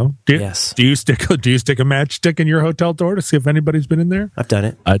looking, do you stick a matchstick in your hotel door to see if anybody's been in there? I've done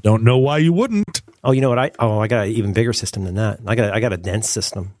it. I don't know why you wouldn't. Oh, you know what? I got an even bigger system than that. I got a dense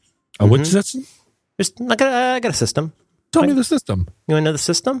system. Which system? I got a system. Tell me the system. You want to know the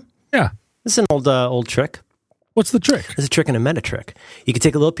system? Yeah. This is an old trick. What's the trick? There's a trick and a meta trick. You could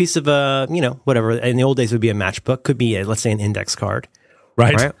take a little piece of whatever. In the old days, it would be a matchbook. Could be let's say an index card.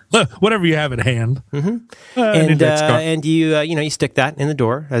 Right. Whatever you have at hand. And you stick that in the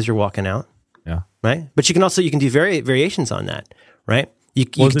door as you're walking out. Yeah. Right. But you can do variations on that. Right.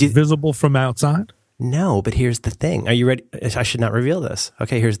 Was it visible from outside? No, but here's the thing. Are you ready? I should not reveal this.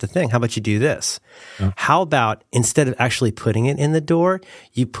 Okay, here's the thing. How about you do this? Yeah. How about instead of actually putting it in the door,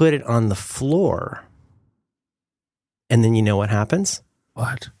 you put it on the floor? And then you know what happens?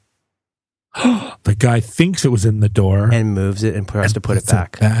 What? The guy thinks it was in the door. And moves it and has to put it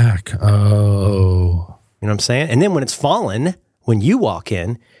back. Oh. You know what I'm saying? And then when it's fallen, when you walk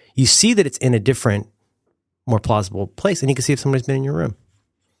in, you see that it's in a different, more plausible place. And you can see if somebody's been in your room.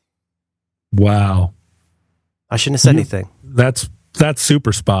 Wow. I shouldn't have said anything. That's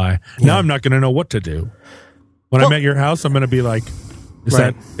super spy. Yeah. Now I'm not going to know what to do. When I'm at your house, I'm going to be like, is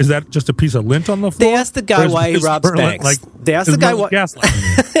that just a piece of lint on the floor? They asked the guy why he robs banks. They asked the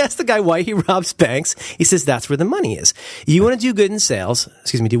guy why he robs banks. He says that's where the money is. You want to do good in sales,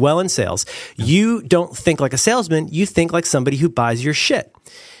 do well in sales. You don't think like a salesman. You think like somebody who buys your shit.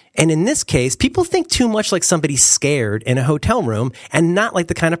 And in this case, people think too much like somebody scared in a hotel room and not like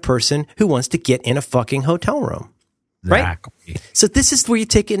the kind of person who wants to get in a fucking hotel room. Exactly. Right? So this is where you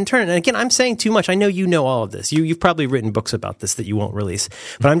take it in turn. And again, I'm saying too much. I know you know all of this. You've probably written books about this that you won't release.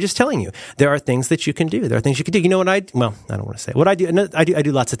 But I'm just telling you, there are things that you can do. There are things you can do. You know what I don't want to say. What I do, I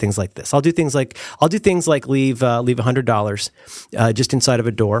do lots of things like this. I'll do things like leave $100 just inside of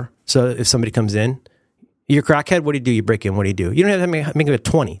a door. So if somebody comes in, you're a crackhead, what do? You break in, what do? You don't have to make it a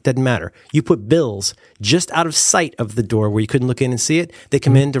 20. Doesn't matter. You put bills just out of sight of the door where you couldn't look in and see it. They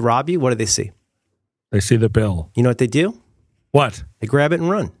come in to rob you. What do they see? They see the bill. You know what they do? What? They grab it and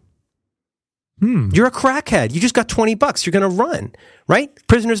run. You're a crackhead. You just got $20. You're going to run, right?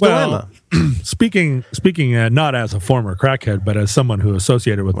 Prisoner's dilemma. Speaking not as a former crackhead, but as someone who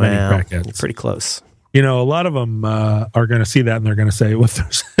associated with many crackheads. You're pretty close. You know, a lot of them are going to see that and they're going to say, well,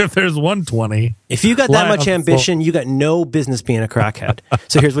 if there's 120. If you got that much ambition, you got no business being a crackhead.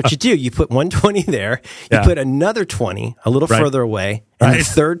 So here's what you do. You put 120 there. You put another 20 a little further away. And the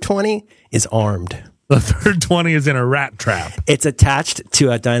third 20 is armed. The third 20 is in a rat trap. It's attached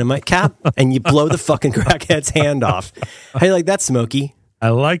to a dynamite cap and you blow the fucking crackhead's hand off. How do you like that, Smokey? I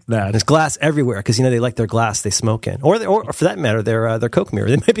like that. There's glass everywhere because they like their glass they smoke in, or for that matter, their Coke mirror.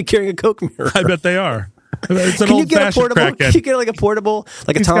 They might be carrying a Coke mirror. I bet they are. It's an Can you get a portable? crackhead. Can you get like a portable,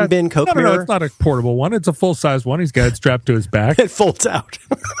 like a Tom Bin Coke mirror? No, it's not a portable one. It's a full size one. He's got it strapped to his back. It folds out.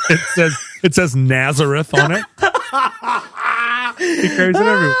 It says Nazareth on it. He carries it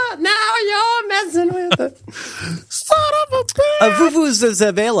everywhere. Now you're messing with it. Son of a bitch! A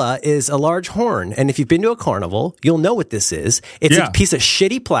vuvuzela is a large horn, and if you've been to a carnival, you'll know what this is. It's a piece of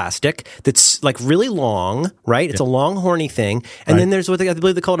shitty plastic that's like really long, right? It's a long, horny thing, and then there's what I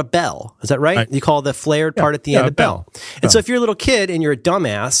believe they call it a bell. Is that right? You call the flared part at the end a bell. And so if you're a little kid and you're a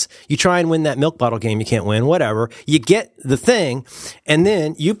dumbass, you try and win that milk bottle game, you can't win, whatever. You get the thing, and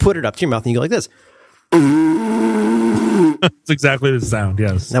then you put it up to your mouth and you go like this. That's exactly the sound,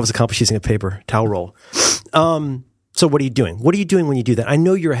 yes. That was accomplished using a paper towel roll. So what are you doing? What are you doing when you do that? I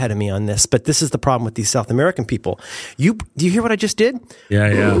know you're ahead of me on this, but this is the problem with these South American people. Do you hear what I just did?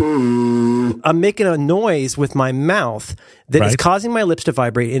 Yeah. I'm making a noise with my mouth that is causing my lips to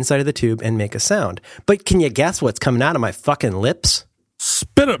vibrate inside of the tube and make a sound. But can you guess what's coming out of my fucking lips?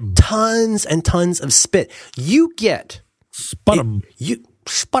 Spit 'em. Tons and tons of spit. You get... Sput 'em.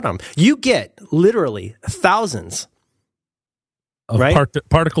 You get literally thousands of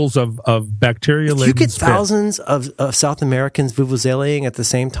particles of bacteria. You get thousands of South Americans vuvuzelaing at the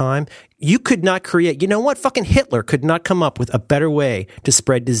same time. You could not create. You know what? Fucking Hitler could not come up with a better way to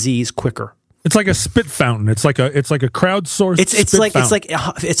spread disease quicker. It's like a spit fountain. It's like a crowdsourced.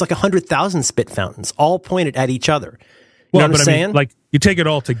 It's like 100,000 spit fountains, all pointed at each other. You know what I'm saying? I mean, like you take it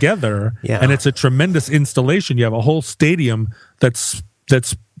all together, and it's a tremendous installation. You have a whole stadium that's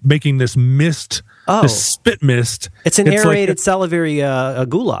making this mist. This spit mist. It's an aerated salivary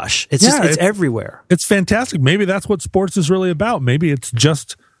goulash. It's everywhere. It's fantastic. Maybe that's what sports is really about. Maybe it's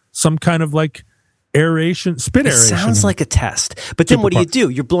just some kind of like aeration. It sounds like a test. But then what do?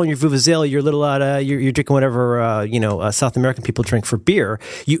 You're blowing your vuvuzela. You're little you're drinking whatever South American people drink for beer.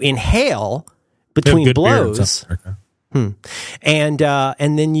 You inhale between blows. And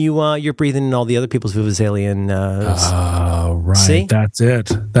then you're breathing in all the other people's vuvuzelian. Right. See? That's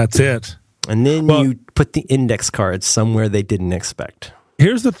it. And then you put the index cards somewhere they didn't expect.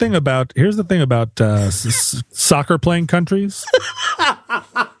 Here's the thing about soccer playing countries.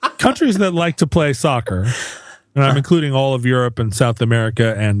 Countries that like to play soccer, and I'm including all of Europe and South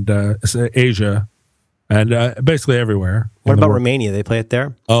America and Asia, and basically everywhere. What about Romania? They play it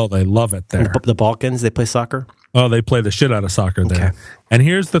there? Oh, they love it there. The Balkans, they play soccer? Oh, they play the shit out of soccer there. Okay. And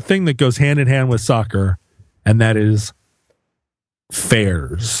here's the thing that goes hand in hand with soccer, and that is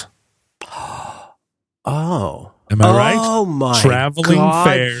fairs. Oh. Am I right? Oh, my Traveling God.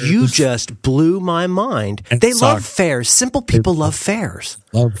 fairs. You just blew my mind. They love fairs. Simple people love fairs.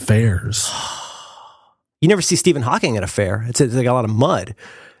 Love fairs. You never see Stephen Hawking at a fair. It's like a lot of mud.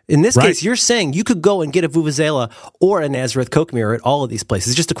 In this case, you're saying you could go and get a vuvuzela or a Nazareth Coke mirror at all of these places.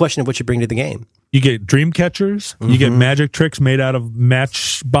 It's just a question of what you bring to the game. You get dream catchers. Mm-hmm. You get magic tricks made out of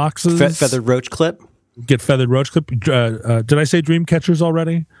match boxes. Feathered roach clip. Get feathered roach clip. Did I say dream catchers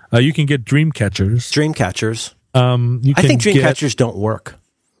already? You can get dream catchers. Dream catchers. I think dream catchers don't work.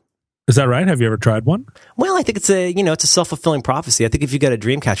 Is that right? Have you ever tried one? Well, I think it's a self-fulfilling prophecy. I think if you get a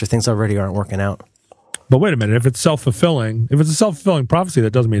dream catcher, things already aren't working out. But wait a minute. If it's a self-fulfilling prophecy,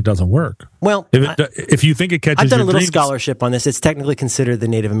 that doesn't mean it doesn't work. Well, if you think it catches, I've done your a little dreams, scholarship on this. It's technically considered the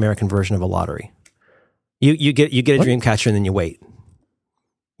Native American version of a lottery. You get a dream catcher and then you wait.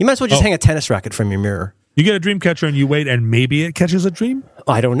 You might as well just hang a tennis racket from your mirror. You get a dream catcher and you wait, and maybe it catches a dream?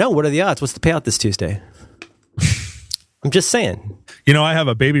 I don't know. What are the odds? What's the payout this Tuesday? I'm just saying. I have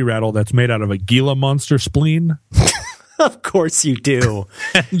a baby rattle that's made out of a Gila monster spleen. Of course you do.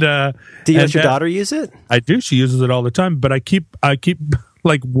 And, do you let your daughter use it? I do. She uses it all the time, but I keep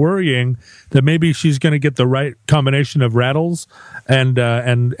like worrying that maybe she's going to get the right combination of rattles and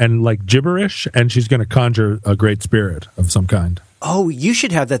like gibberish, and she's going to conjure a great spirit of some kind. Oh, you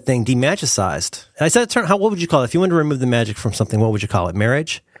should have that thing demagicized. Is that a term? What would you call it? If you wanted to remove the magic from something, what would you call it?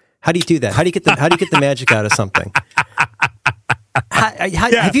 Marriage? How do you do that? How do you get the magic out of something?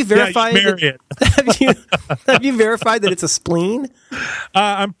 Have you verified? Have you verified that it's a spleen?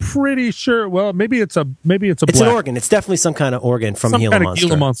 I'm pretty sure. Well, maybe it's a. It's an organ. It's definitely some kind of organ from a Gila monster.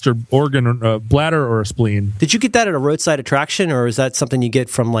 Gila monster organ, bladder or a spleen. Did you get that at a roadside attraction, or is that something you get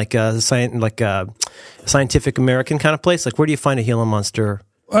from like a Scientific American kind of place? Like, where do you find a Gila monster?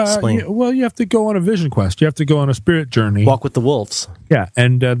 You have to go on a vision quest. You have to go on a spirit journey. Walk with the wolves. Yeah,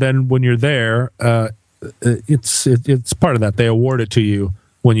 and then when you're there, it's part of that. They award it to you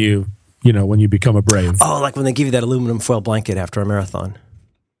when you become a brave. Oh, like when they give you that aluminum foil blanket after a marathon.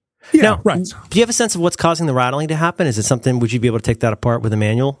 Yeah, now, right. Do you have a sense of what's causing the rattling to happen? Is it something? Would you be able to take that apart with a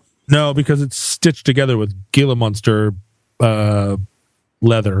manual? No, because it's stitched together with Gila monster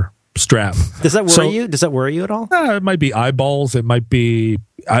leather strap. Does that worry you? Does that worry you at all? It might be eyeballs. It might be,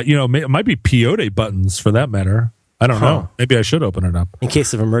 it might be peyote buttons for that matter. I don't know. Maybe I should open it up in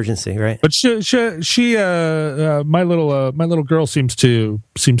case of emergency, right? But my little girl seems to,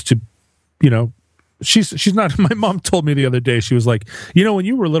 she's not. My mom told me the other day, she was like, when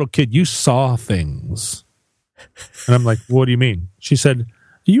you were a little kid, you saw things. And I'm like, what do you mean? She said,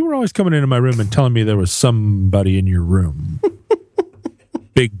 you were always coming into my room and telling me there was somebody in your room.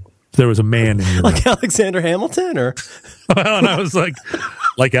 There was a man in your room. Like Alexander Hamilton, or? Well, and I was like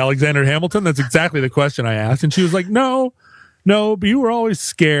Alexander Hamilton? That's exactly the question I asked. And she was like, no, but you were always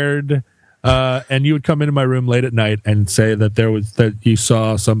scared. And you would come into my room late at night and say that you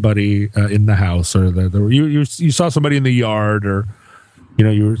saw somebody in the house, or that you saw somebody in the yard, or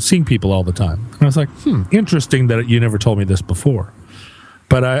you were seeing people all the time. And I was like, interesting that you never told me this before.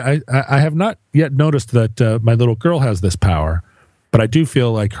 But I have not yet noticed that my little girl has this power. But I do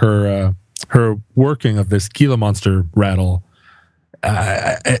feel like her working of this Gila Monster rattle,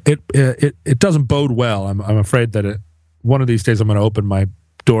 it doesn't bode well. I'm afraid that one of these days I'm going to open my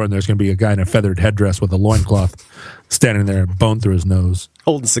door and there's going to be a guy in a feathered headdress with a loincloth standing there, bone through his nose,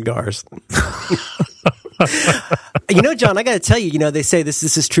 holding cigars. John, I got to tell you, they say this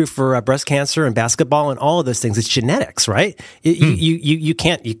is true for breast cancer and basketball and all of those things. It's genetics, right? You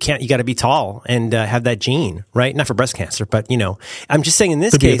can't. You got to be tall and have that gene, right? Not for breast cancer, but I'm just saying in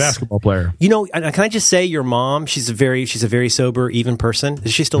this case, be a basketball player. Can I just say your mom? She's a very sober, even person.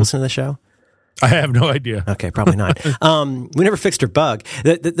 Does she still listen to the show? I have no idea. Okay, probably not. We never fixed her bug.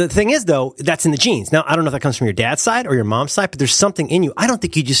 The thing is, though, that's in the genes. Now, I don't know if that comes from your dad's side or your mom's side, but there's something in you. I don't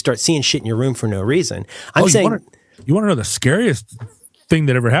think you just start seeing shit in your room for no reason. I'm saying... You want to know the scariest thing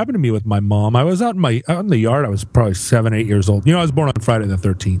that ever happened to me with my mom? I was out in the yard. I was probably 7, 8 years old. I was born on Friday the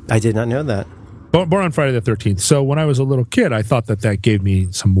 13th. I did not know that. Born on Friday the 13th. So when I was a little kid, I thought that gave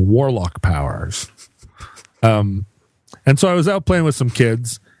me some warlock powers. And so I was out playing with some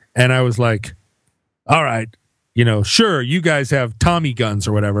kids, and I was like, all right, sure, you guys have Tommy guns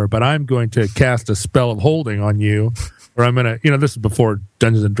or whatever, but I'm going to cast a spell of holding on you. Or I'm going to, this is before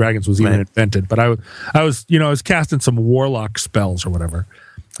Dungeons and Dragons was even invented, but I was casting some warlock spells or whatever.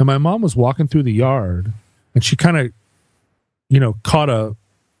 And my mom was walking through the yard and she kind of,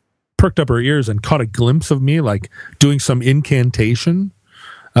 perked up her ears and caught a glimpse of me, like doing some incantation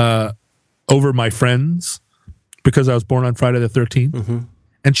over my friends because I was born on Friday the 13th. Mm-hmm.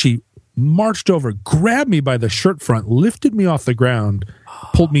 And she marched over, grabbed me by the shirt front, lifted me off the ground,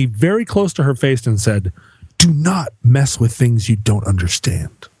 pulled me very close to her face and said, "Do not mess with things you don't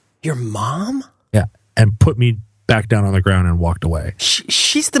understand." Your mom? Yeah. And put me back down on the ground and walked away.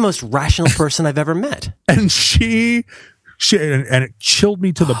 She's the most rational person I've ever met. And and it chilled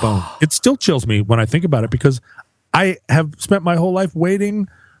me to the bone. It still chills me when I think about it because I have spent my whole life waiting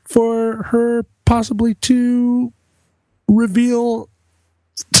for her possibly to reveal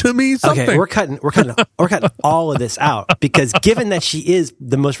to me something. Okay, we're cutting all of this out because given that she is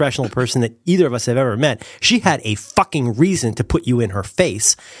the most rational person that either of us have ever met, she had a fucking reason to put you in her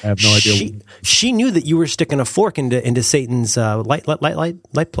face. I have no idea. She knew that you were sticking a fork into Satan's light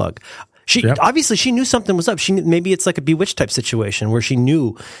plug. Obviously she knew something was up. She knew, maybe it's like a Bewitched type situation where she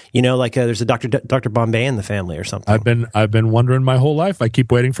knew, there's a Dr. Bombay in the family or something. I've been wondering my whole life. I keep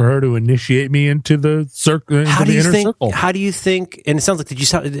waiting for her to initiate me into the circle. How do you think? And it sounds like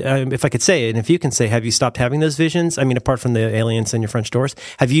if I could say it, and if you can say, have you stopped having those visions? I mean, apart from the aliens in your French doors,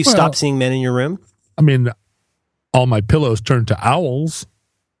 have you stopped seeing men in your room? I mean, all my pillows turned to owls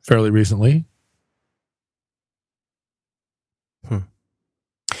fairly recently.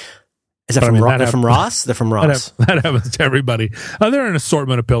 Is that from Ross? They're from Ross. That happens to everybody. They're an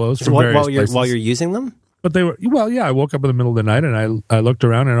assortment of pillows from various places. While you're using them? But they were, I woke up in the middle of the night and I looked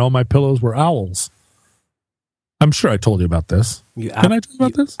around and all my pillows were owls. I'm sure I told you about this. Can I tell you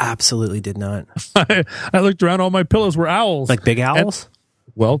about this? Absolutely did not. I looked around, all my pillows were owls. Like big owls?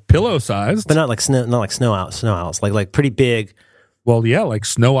 Pillow sized. But not like snow owls. Like pretty big. Well, yeah, like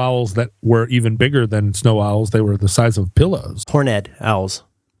snow owls that were even bigger than snow owls. They were the size of pillows. Horned owls.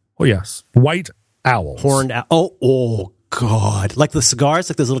 Oh, yes. White owls. Horned owl. Oh, God. Like the cigars?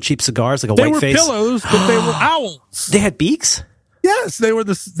 Like those little cheap cigars? Like a white face? They were pillows, but they were owls. They had beaks? Yes, they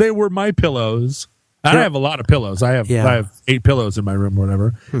were my pillows. I have a lot of pillows. I have 8 pillows in my room or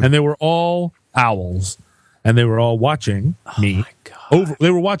whatever. And they were all owls. And they were all watching me. My God.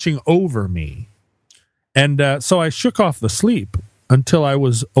 They were watching over me. And so I shook off the sleep until I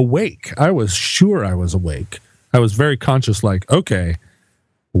was awake. I was sure I was awake. I was very conscious, like, okay,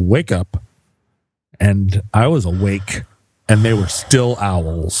 wake up. And I was awake, and they were still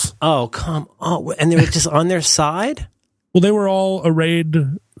owls. Oh, come on. And they were just on their side? Well, they were all arrayed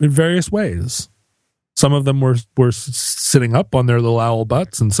in various ways. Some of them were sitting up on their little owl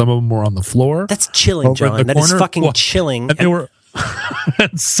butts, and some of them were on the floor. That's chilling, John. That is fucking chilling. And they were,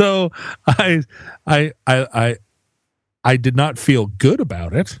 and so I did not feel good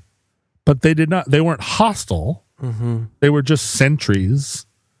about it, but they weren't hostile. Mm-hmm. They were just sentries.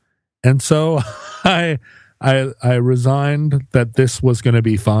 And so I resigned that this was going to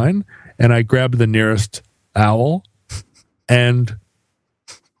be fine, and I grabbed the nearest owl and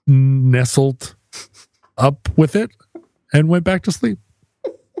nestled up with it and went back to sleep.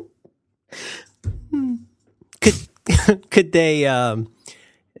 Could they sound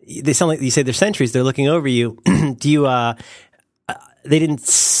like, you say they're sentries, they're looking over you. Do you they didn't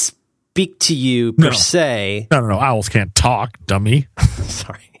speak to you per se? No, owls can't talk, dummy.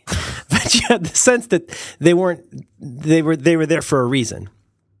 Sorry. But you had the sense that they were there for a reason.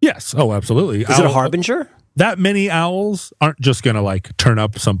 Yes. Oh, absolutely. Is it a harbinger? That many owls aren't just going to like turn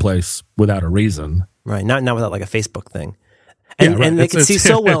up someplace without a reason. Right. Not without like a Facebook thing. And, right. and they can see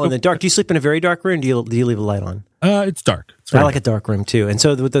so well in the dark. Do you sleep in a very dark room? Do you leave a light on? It's dark. I like a dark room too. And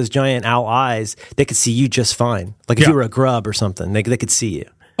so with those giant owl eyes, they could see you just fine. Like if you were a grub or something, they could see you.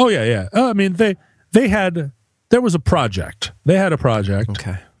 Oh yeah. I mean, there was a project. They had a project.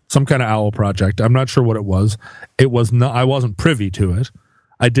 Okay. Some kind of owl project. I'm not sure what it was. It was not. I wasn't privy to it.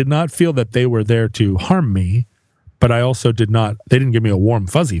 I did not feel that they were there to harm me, but I also did not. They didn't give me a warm,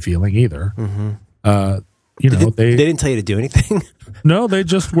 fuzzy feeling either. Mm-hmm. They didn't tell you to do anything. No, they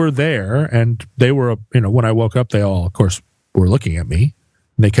just were there, and they were. When I woke up, they all, of course, were looking at me.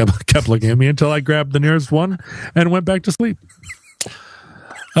 And they kept looking at me until I grabbed the nearest one and went back to sleep.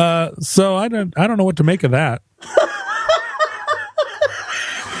 So I don't know what to make of that.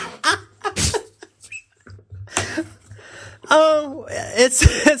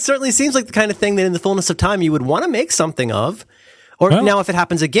 It certainly seems like the kind of thing that in the fullness of time you would want to make something of. Or now if it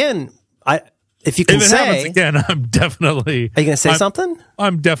happens again, if you can if it say... happens again, I'm definitely... Are you going to say something?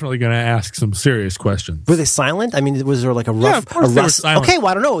 I'm definitely going to ask some serious questions. Were they silent? I mean, was there like a rough... Yeah, of course they were silent. Okay, well,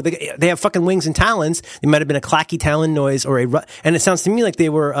 I don't know. They have fucking wings and talons. It might have been a clacky talon noise or and it sounds to me like they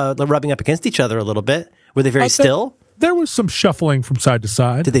were rubbing up against each other a little bit. Were they very still? There was some shuffling from side to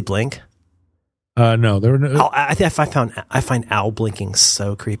side. Did they blink? No, there were no... I find owl blinking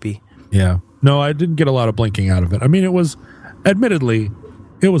so creepy. Yeah. No, I didn't get a lot of blinking out of it. I mean, it was... Admittedly,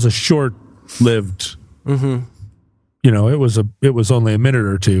 it was a short-lived... Mm-hmm. It was only a minute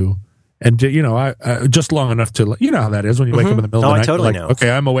or two. And, I just long enough to... You know how that is when you wake up in the middle of the night. I totally know.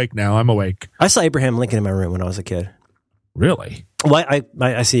 Okay, I'm awake now. I'm awake. I saw Abraham Lincoln in my room when I was a kid. Really? Well,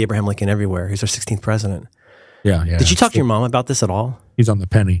 I see Abraham Lincoln everywhere. He's our 16th president. Yeah. Did you talk to your mom about this at all? He's on the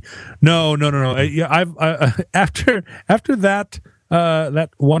penny. No. After that that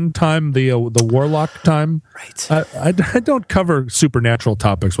one time, the warlock time, right? I don't cover supernatural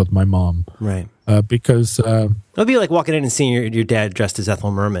topics with my mom, right? Because it would be like walking in and seeing your dad dressed as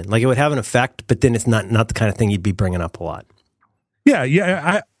Ethel Merman. Like it would have an effect, but then it's not the kind of thing you'd be bringing up a lot.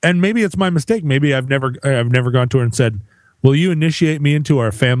 Yeah. And maybe it's my mistake. Maybe I've never gone to her and said, "Will you initiate me into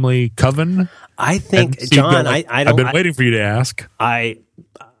our family coven?" I think, John, I've been waiting for you to ask.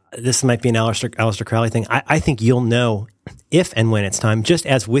 This might be an Aleister Crowley thing. I think you'll know if and when it's time, just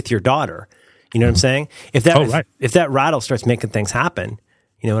as with your daughter. You know what I'm saying? If that rattle starts making things happen,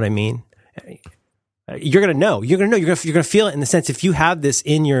 you know what I mean? You're going to know. You're going to feel it in the sense if you have this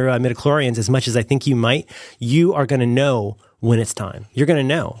in your midichlorians as much as I think you might, you are going to know when it's time. You're going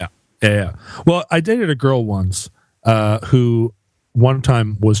to know. Yeah. Well, I dated a girl once who one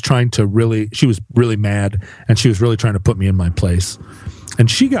time was she was really mad and she was really trying to put me in my place.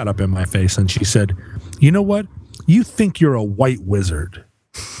 And she got up in my face and she said, "You know what? You think you're a white wizard,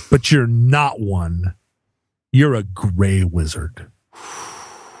 but you're not one. You're a gray wizard."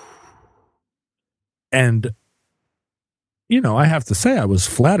 And, I have to say I was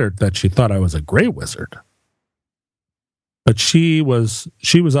flattered that she thought I was a gray wizard. But she was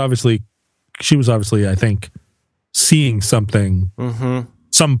obviously, I think, seeing something,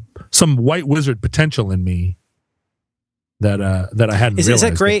 some white wizard potential in me that I hadn't realized. Is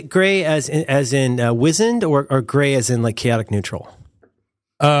that gray as in wizened or gray as in like chaotic neutral?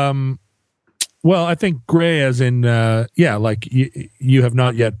 Well, I think gray as in like you have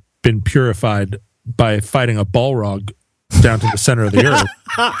not yet been purified by fighting a Balrog down to the center of the earth.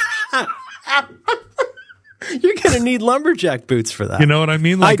 You're going to need lumberjack boots for that. You know what I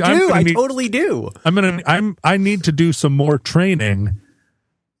mean? Like, I totally do. I need to do some more training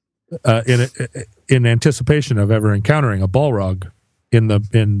in anticipation of ever encountering a Balrog in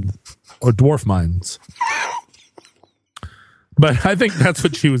dwarf mines. But I think that's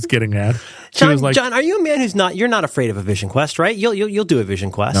what she was getting at. John, are you a man you're not afraid of a vision quest, right? You'll do a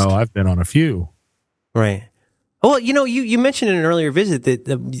vision quest. No, I've been on a few. Right. Well, you mentioned in an earlier visit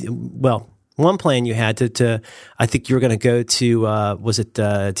that, one plan you had to I think you were going to go to, was it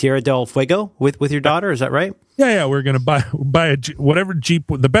Tierra del Fuego with your daughter? Is that right? Yeah, we're gonna buy whatever Jeep,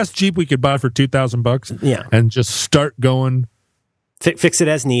 the best Jeep we could buy for $2,000. Yeah, and just start going. Fix it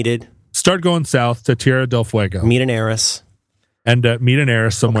as needed. Start going south to Tierra del Fuego. Meet an heiress. And meet an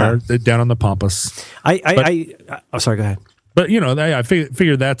heiress somewhere down on the Pampas. Sorry, go ahead. But I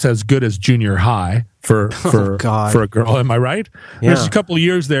figure that's as good as junior high for a girl. Am I right? Yeah. There's a couple of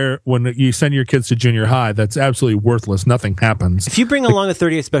years there when you send your kids to junior high. That's absolutely worthless. Nothing happens. If you bring along a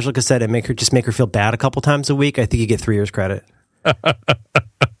 38 special cassette and make her feel bad a couple times a week, I think you get 3 years credit.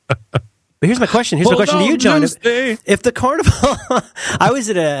 But here's my question. Here's my question to you, John. If the carnival, I was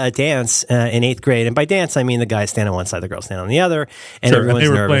at a dance in 8th grade, and by dance I mean the guys stand on one side, the girls stand on the other, and everyone's and they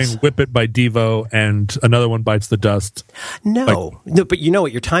were nervous. playing "Whip It" by Devo, and Another One Bites the Dust. No, but you know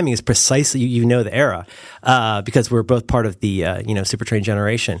what? Your timing is precisely. You know the era because we're both part of the Supertrain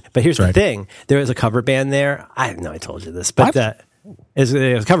generation. But here's the thing: there was a cover band there. I know I told you this, but it was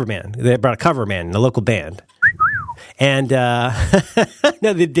a cover band. They brought a cover band, a local band. And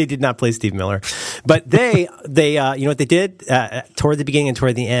no, they did not play Steve Miller, but they you know what they did toward the beginning and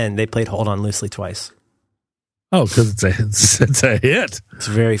toward the end, they played "Hold On Loosely" twice. Oh, because it's a hit. It's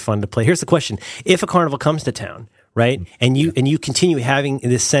very fun to play. Here's the question: if a carnival comes to town, right, and you continue having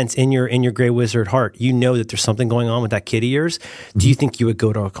this sense in your Grey Wizard heart, you know that there's something going on with that kid of yours. Do you think you would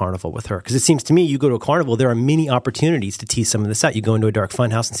go to a carnival with her? Because it seems to me, you go to a carnival, there are many opportunities to tease some of this out. You go into a dark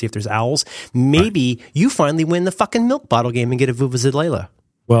fun house and see if there's owls. Maybe you finally win the fucking milk bottle game and get a Vuvuzela.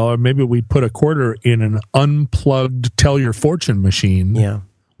 Well, or maybe we put a quarter in an unplugged Tell Your Fortune machine,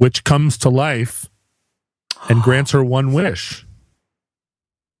 which comes to life and grants her one wish.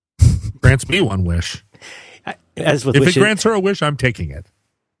 Grants me one wish. As with if wishes, it grants her a wish, I'm taking it.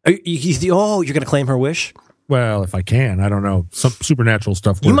 You're going to claim her wish? Well, if I can. I don't know. Some supernatural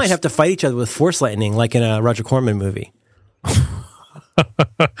stuff works. You might have to fight each other with force lightning, like in a Roger Corman movie.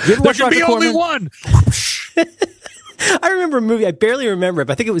 There can be only one. I remember a movie, I barely remember it,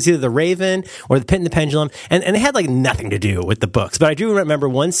 but I think it was either The Raven or The Pit and the Pendulum, and they had like nothing to do with the books. But I do remember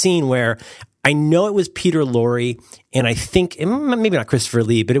one scene where I know it was Peter Lorre, and I think maybe not Christopher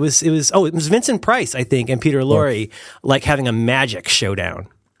Lee, but it was Vincent Price, I think, and Peter Lorre like having a magic showdown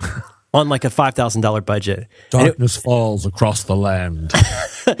on like a $5,000 budget. Darkness falls across the land.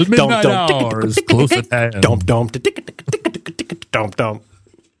 The midnight hour is close at hand.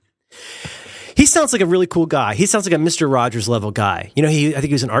 He sounds like a really cool guy. He sounds like a Mr. Rogers level guy. You know, I think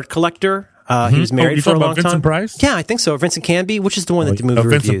he was an art collector. He was married for a long time. Vincent Price? Yeah, I think so. Vincent Canby, which is the one that the movie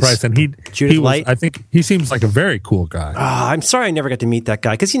Vincent reviews. Price, and Judith Light. I think he seems like a very cool guy. I'm sorry I never got to meet that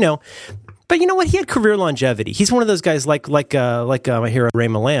guy because but you know what? He had career longevity. He's one of those guys like my hero Ray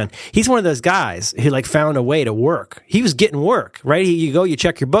Milland. He's one of those guys who like found a way to work. He was getting work, right? You go, you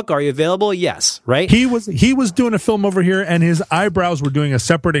check your book. Are you available? Yes, right? He was doing a film over here, and his eyebrows were doing a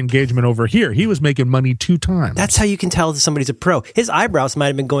separate engagement over here. He was making money 2 times. That's how you can tell that somebody's a pro. His eyebrows might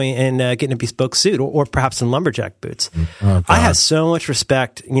have been going and getting a bespoke suit, or perhaps some lumberjack boots. Oh, I have so much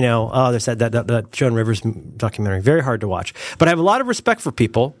respect. There's that Joan Rivers documentary. Very hard to watch, but I have a lot of respect for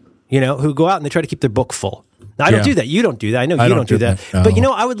people. Who go out and they try to keep their book full. Now, I don't do that. You don't do that. I know you don't do that. No. But,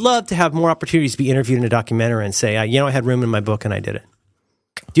 I would love to have more opportunities to be interviewed in a documentary and say, I had room in my book and I did it.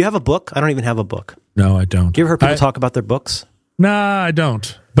 Do you have a book? I don't even have a book. No, I don't. Do you ever heard people talk about their books? Nah, I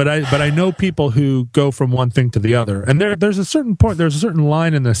don't. But I know people who go from one thing to the other. And there's a certain point, there's a certain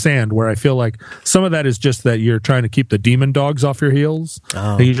line in the sand where I feel like some of that is just that you're trying to keep the demon dogs off your heels.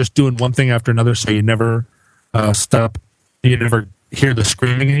 Oh. And you're just doing one thing after another so you never stop. You never hear the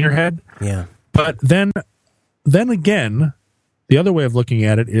screaming in your head. Yeah. But then again, the other way of looking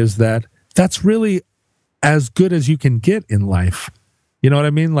at it is that that's really as good as you can get in life. You know what I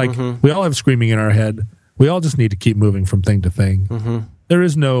mean? Like, we all have screaming in our head. We all just need to keep moving from thing to thing. Mm-hmm. There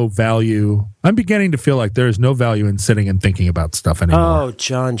is no value. I'm beginning to feel like there is no value in sitting and thinking about stuff anymore. Oh,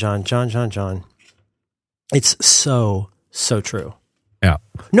 John. It's so true. Yeah.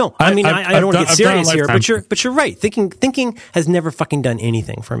 No, I don't want to get serious here, but you're right. Thinking has never fucking done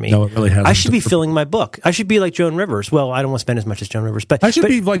anything for me. No, it really hasn't. I should be filling my book. I should be like Joan Rivers. Well, I don't want to spend as much as Joan Rivers, but I should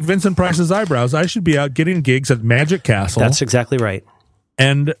be like Vincent Price's eyebrows. I should be out getting gigs at Magic Castle. That's exactly right.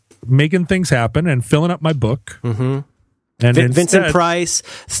 And making things happen and filling up my book. Mm-hmm. And Vincent Price,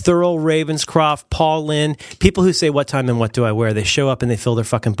 Thurl Ravenscroft, Paul Lynde, people who say, what time and what do I wear? They show up and they fill their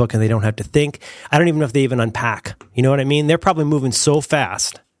fucking book and they don't have to think. I don't even know if they even unpack. You know what I mean? They're probably moving so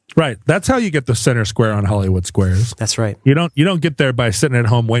fast. Right. That's how you get the center square on Hollywood Squares. That's right. You don't get there by sitting at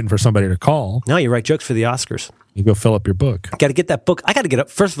home waiting for somebody to call. No, you write jokes for the Oscars. You go fill up your book. Got to get that book. I got to get up.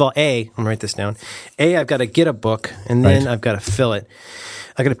 First of all, I'm going to write this down. I've got to get a book and then I've got to fill it.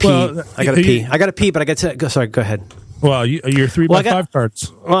 I got to pee. I got to pee, but I got to go. Sorry, go ahead. Well, you're 3 by 5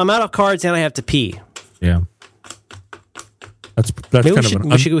 cards. Well, I'm out of cards and I have to pee. Yeah. That's Maybe kind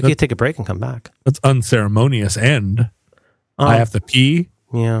of we could take a break and come back. That's unceremonious end. I have to pee.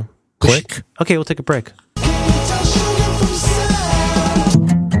 Yeah. Click. Okay, we'll take a break.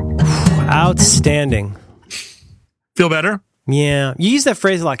 Outstanding. Feel better? Yeah. You use that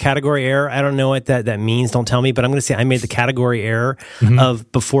phrase a lot, category error. I don't know what that means. Don't tell me, but I'm going to say I made the category error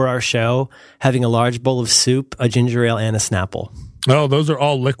of, before our show, having a large bowl of soup, a ginger ale, and a Snapple. Oh, those are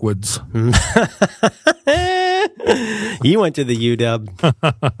all liquids. You went to the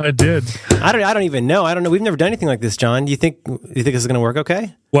UW. I did. I don't even know. I don't know. We've never done anything like this, John. Do you think this is going to work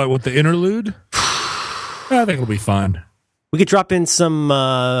okay? What, with the interlude? I think it'll be fun. We could drop in some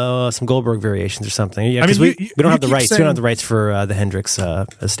Goldberg variations or something. Yeah, because we don't have the rights. We don't have the rights for the Hendrix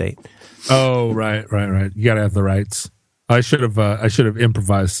estate. Oh, right. You got to have the rights. I should have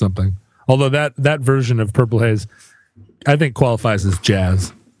improvised something. Although that version of Purple Haze, I think qualifies as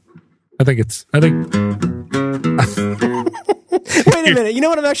jazz. I think. Wait a minute. You know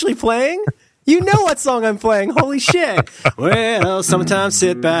what I'm actually playing? You know what song I'm playing. Holy shit. Well, sometimes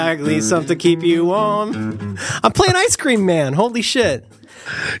sit back, leave something to keep you warm. I'm playing Ice Cream Man. Holy shit.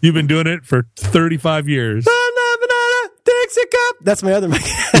 You've been doing it for 35 years. Dixie Cup. That's my other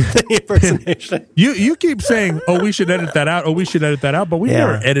impersonation. You keep saying, "Oh, we should edit that out. Oh, we should edit that out," but we've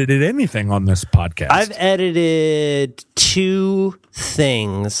never edited anything on this podcast. I've edited 2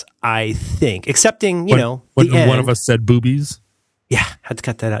 things, I think, excepting when one of us said boobies. Yeah, had to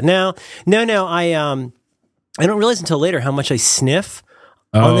cut that out. No. I don't realize until later how much I sniff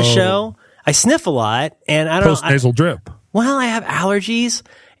on the show. I sniff a lot, and I don't post-nasal drip. Well, I have allergies.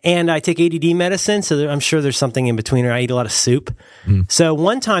 And I take ADD medicine, so I'm sure there's something in between, or I eat a lot of soup. So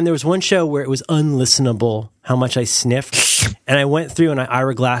one time, there was one show where it was unlistenable how much I sniffed, and I went through and I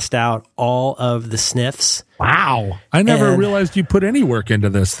Ira glassed out all of the sniffs. Wow. I never realized you put any work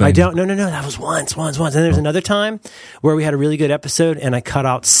into this thing. I don't. No. That was once. And then there's another time where we had a really good episode, and I cut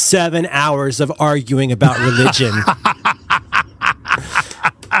out 7 hours of arguing about religion.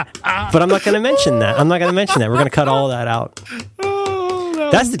 But I'm not going to mention that. We're going to cut all of that out.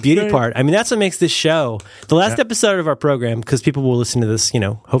 That's the beauty part. I mean, that's what makes this show. The last episode of our program, because people will listen to this,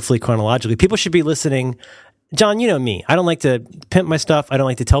 hopefully chronologically. People should be listening. John, you know me. I don't like to pimp my stuff. I don't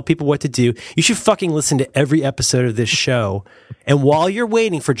like to tell people what to do. You should fucking listen to every episode of this show. And while you're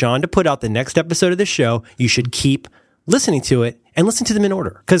waiting for John to put out the next episode of this show, you should keep listening to it and listen to them in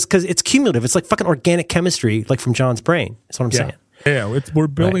order. Because it's cumulative. It's like fucking organic chemistry, like from John's brain. That's what I'm saying. Yeah, we're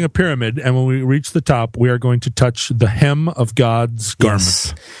building a pyramid, and when we reach the top, we are going to touch the hem of God's garment.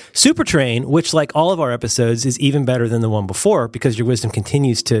 Yes. Supertrain, which like all of our episodes, is even better than the one before because your wisdom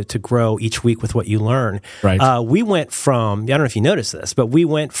continues to grow each week with what you learn. Right. We went from, I don't know if you noticed this, but we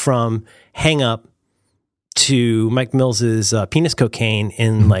went from Hang Up to Mike Mills's penis cocaine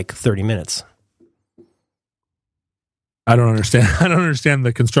in like 30 minutes. I don't understand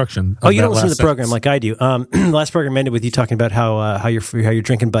the construction. Oh, you don't listen to the program like I do. The last program ended with you talking about how your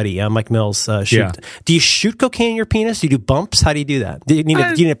drinking buddy Mike Mills shoot. Yeah. Do you shoot cocaine in your penis? Do you do bumps? How do you do that? Do you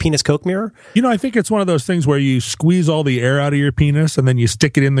need a penis coke mirror? I think it's one of those things where you squeeze all the air out of your penis and then you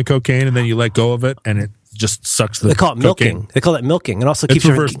stick it in the cocaine and then you let go of it and it just sucks the. They call it cocaine. Milking. They call it milking. It also keeps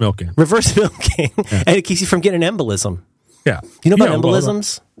reverse milking. Reverse milking, and it keeps you from getting an embolism. Yeah. You know about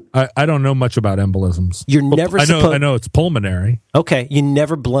embolisms? I don't know much about embolisms. You're never supposed... I know it's pulmonary. Okay. You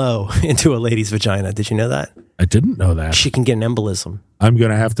never blow into a lady's vagina. Did you know that? I didn't know that. She can get an embolism. I'm going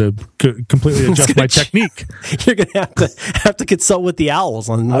to have to completely adjust my technique. You're going to have to consult with the owls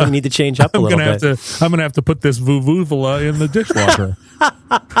on what you need to change up a little bit. I'm going to have to put this vuvuzela in the dishwasher.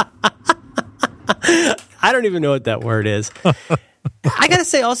 I don't even know what that word is. I gotta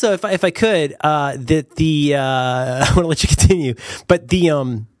say also, if I could, that I want to let you continue, but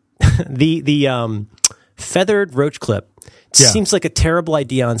the feathered roach clip seems like a terrible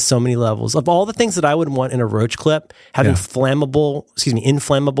idea on so many levels. Of all the things that I would want in a roach clip, having inflammable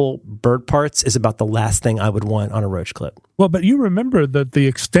bird parts is about the last thing I would want on a roach clip. Well, but you remember that the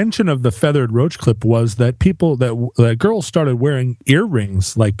extension of the feathered roach clip was that that girls started wearing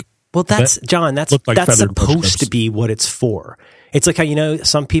earrings like. Well, John. That's supposed to be what it's for. It's like how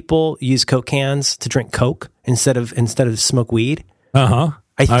some people use Coke cans to drink Coke instead of smoke weed.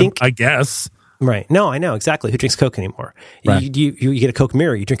 I guess. Right. No, I know exactly who drinks Coke anymore. Right. You get a Coke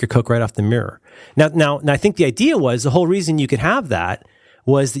mirror. You drink your Coke right off the mirror. Now, I think the idea was the whole reason you could have that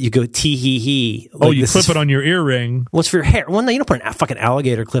was that you go tee hee hee. Like you clip it on your earring. Well, it's for your hair. Well, no, you don't put a fucking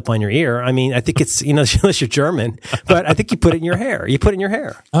alligator clip on your ear. I mean, I think it's unless you're German, but I think you put it in your hair. You put it in your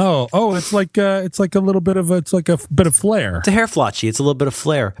hair. Oh, it's like a bit of flair. It's a hair flotchy. It's a little bit of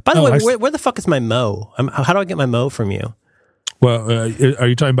flair. By the way, where the fuck is my mo? How do I get my mo from you? Well, are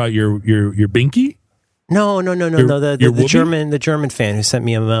you talking about your binky? No. The German fan who sent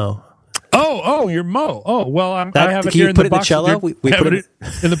me a Mo. Oh, your Mo. Oh, well, I have it can here you in put the it in the box. cello? We We have put it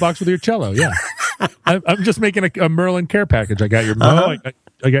in the box with your cello. Yeah, I'm just making a Merlin care package. I got your Mo.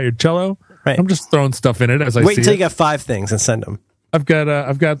 I got your cello. Right. I'm just throwing stuff in it as I see it. Wait until you got 5 things and send them. I've got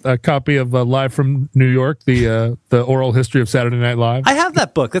a copy of Live from New York, the oral history of Saturday Night Live. I have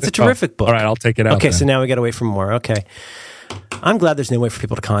that book. That's a terrific book. All right, I'll take it out. Okay, then. so now we got to wait for more. Okay. I'm glad there's no way for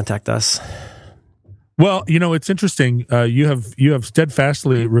people to contact us. Well, it's interesting. You have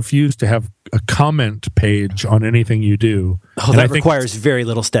steadfastly refused to have a comment page on anything you do. Oh, that requires very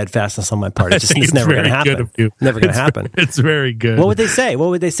little steadfastness on my part. It's never going to happen. Never going to happen. It's very good. What would they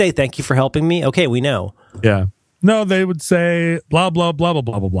say? Thank you for helping me. Okay, we know. Yeah. No, they would say blah blah blah blah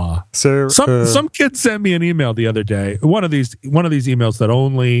blah blah blah. So some kid sent me an email the other day. One of these emails that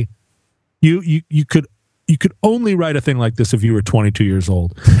only you could only write a thing like this if you were 22 years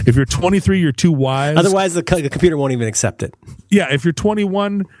old. If you're 23, you're too wise. Otherwise, the computer won't even accept it. Yeah, if you're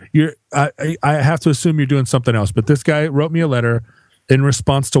 21, I have to assume you're doing something else. But this guy wrote me a letter in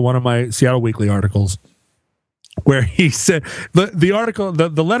response to one of my Seattle Weekly articles, where he said the article,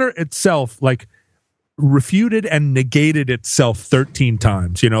 the letter itself, like, refuted and negated itself 13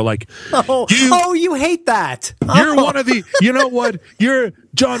 times. You hate that. You're one of the, you know what? You're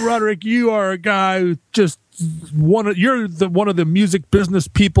John Roderick. You are a guy who just one of the music business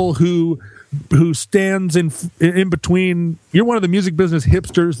people who stands in between. You're one of the music business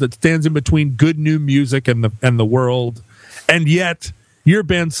hipsters that stands in between good new music and the world. And yet your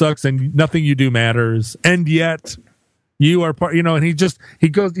band sucks and nothing you do matters. And yet you are part, and he's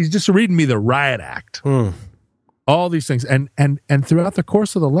just reading me the riot act. All these things. And throughout the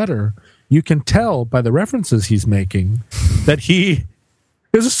course of the letter, you can tell by the references he's making that he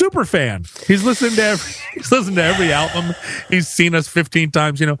is a super fan. He's listened to every album. He's seen us 15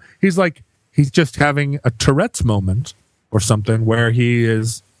 times. He's just having a Tourette's moment or something where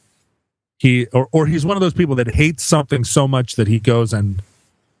he's one of those people that hates something so much that he goes and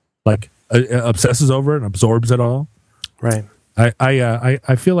obsesses over it and absorbs it all. Right.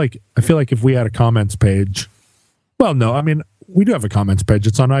 I feel like if we had a comments page, well, no, I mean, we do have a comments page.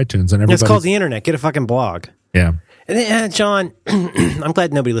 It's on iTunes and everything. It's called the internet. Get a fucking blog. Yeah. And John, I'm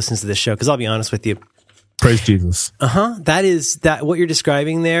glad nobody listens to this show because I'll be honest with you. Praise Jesus. That what you're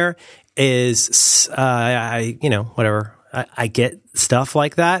describing there is, whatever. I get stuff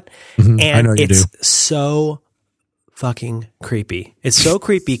like that, and I know you it's do. so fucking creepy. It's so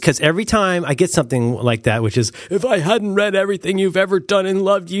creepy because every time I get something like that, which is, if I hadn't read everything you've ever done and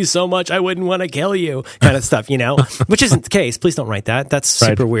loved you so much, I wouldn't want to kill you, kind of stuff, which isn't the case. Please don't write that. That's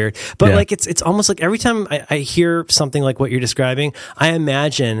super weird. But it's almost like every time I hear something like what you're describing, I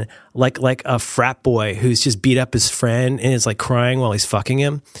imagine like a frat boy who's just beat up his friend and is like crying while he's fucking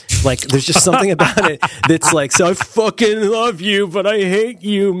him. Like there's just something about it that's like, so I fucking love you, but I hate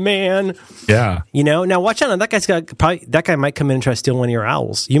you, man. Yeah. Now watch out. That guy might come in and try to steal one of your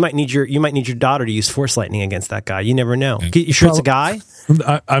owls. You might need your daughter to use Force Lightning against that guy. You never know. You sure it's a guy?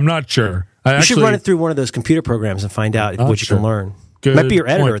 I'm not sure. You should run it through one of those computer programs and find out what you can learn. Good might be your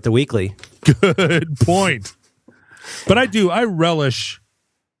editor point. at the Weekly. Good point. But I relish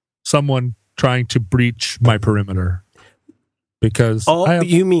someone trying to breach my perimeter because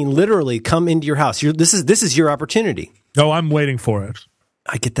you mean literally come into your house. This is your opportunity. Oh, I'm waiting for it.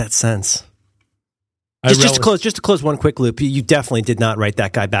 I get that sense. Just to close one quick loop, you definitely did not write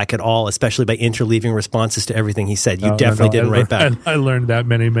that guy back at all, especially by interleaving responses to everything he said. You definitely didn't write back. I learned that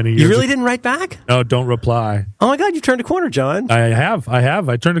many years ago. You really didn't write back? No, don't reply. Oh my God, you turned a corner, John. I have.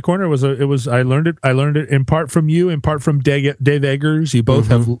 I turned a corner. I learned it in part from you, in part from Dave Eggers. You both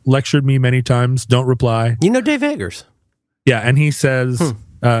have lectured me many times. Don't reply. You know Dave Eggers? Yeah, and he says,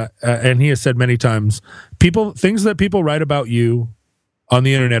 and he has said many times, things that people write about you on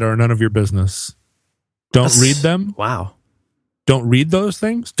the internet are none of your business. Don't read them. Wow. Don't read those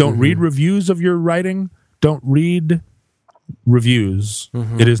things. Don't read reviews of your writing. Don't read reviews.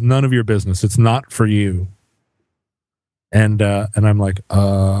 It is none of your business. It's not for you. And I'm like,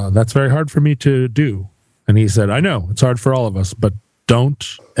 that's very hard for me to do. And he said, I know it's hard for all of us, but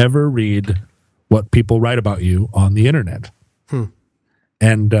don't ever read what people write about you on the internet.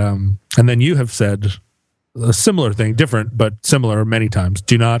 And then you have said a similar thing, different but similar many times.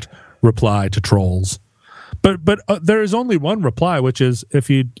 Do not reply to trolls. But there is only one reply, which is if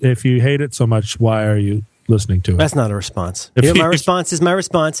you hate it so much, why are you listening to it? That's not a response. You know what my response is? My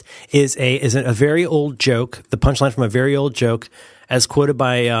response is a very old joke, the punchline from a very old joke, as quoted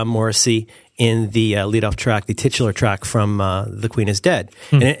by Morrissey in the leadoff track, the titular track from The Queen is Dead.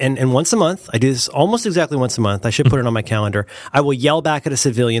 And once a month, I do this almost exactly once a month. I should put it on my calendar. I will yell back at a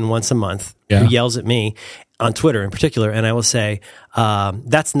civilian once a month who yells at me on Twitter in particular, and I will say,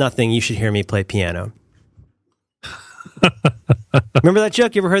 that's nothing. You should hear me play piano. Remember that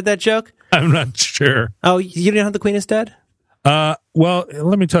joke? You ever heard that joke? I'm not sure. Oh, you didn't have The Queen is Dead? Well,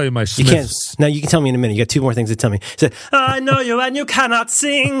 let me tell you my Smiths. You can't. Now, you can tell me in a minute. You got 2 more things to tell me. He said, I know you and you cannot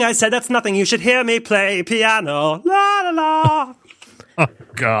sing. I said, that's nothing. You should hear me play piano. La, la, la. Oh,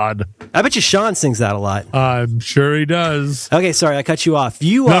 God. I bet you Sean sings that a lot. I'm sure he does. Okay, sorry, I cut you off.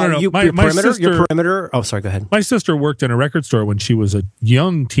 No. Your perimeter. Oh, sorry, go ahead. My sister worked in a record store when she was a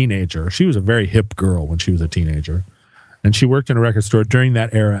young teenager. She was a very hip girl when she was a teenager. And she worked in a record store during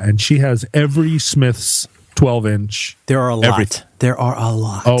that era, and she has every Smiths 12-inch. There are a lot. There are a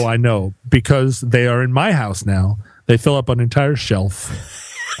lot. Oh, I know. Because they are in my house now. They fill up an entire shelf.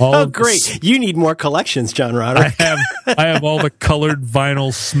 Great. You need more collections, John Roderick. I have all the colored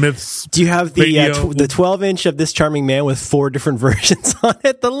vinyl Smiths. Do you have the 12-inch of This Charming Man with 4 different versions on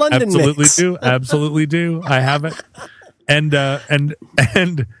it? The London mix. Absolutely do. I have it. And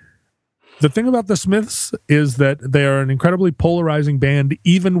the thing about the Smiths is that they are an incredibly polarizing band,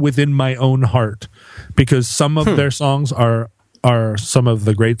 even within my own heart, because some of their songs are some of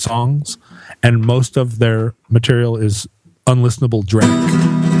the great songs, and most of their material is unlistenable dreck.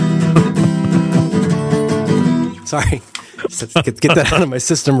 Sorry. Get that out of my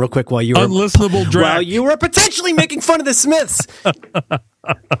system real quick while you were unlistenable dreck. While you were potentially making fun of the Smiths.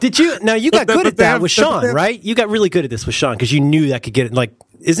 Did you? Now you got good at that with Sean, right? You got really good at this with Sean because you knew that could get it. Like,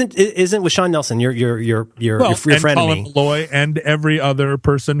 isn't with Sean Nelson? Your friend Colin Meloy and every other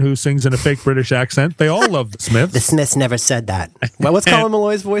person who sings in a fake British accent. They all love the Smiths. The Smiths never said that. Well, what's Colin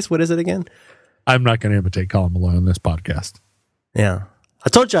Meloy's voice? What is it again? I'm not going to imitate Colin Meloy on this podcast. Yeah. I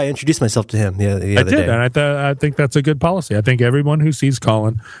told you I introduced myself to him the other day. And I think that's a good policy. I think everyone who sees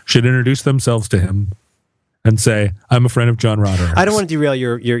Colin should introduce themselves to him and say, "I'm a friend of John Roderick." I don't want to derail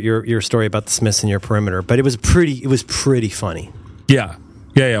your story about the Smiths and your perimeter, but it was pretty funny. Yeah.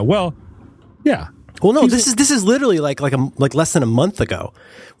 Well, yeah. Well, no, this is literally like less than a month ago.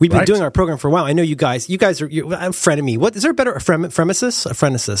 We've been doing our program for a while. I know you guys are a friend of me. What is there a better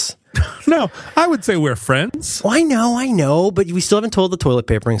frenesis? No, I would say we're friends. Oh, I know, but we still haven't told the toilet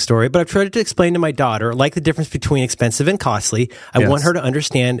papering story. But I've tried to explain to my daughter, like the difference between expensive and costly. I want her to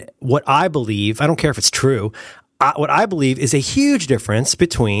understand what I believe. I don't care if it's true. What I believe is a huge difference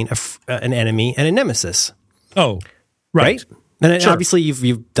between an enemy and a nemesis. Oh, right? And obviously,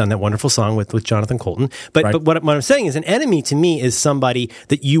 you've done that wonderful song with Jonathan Colton. But what I'm saying is, an enemy to me is somebody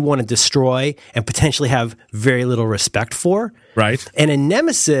that you want to destroy and potentially have very little respect for. Right. And a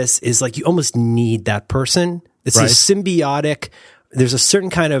nemesis is like you almost need that person. It's a symbiotic. There's a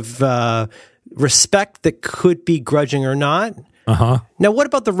certain kind of respect that could be grudging or not. Uh-huh. Now, what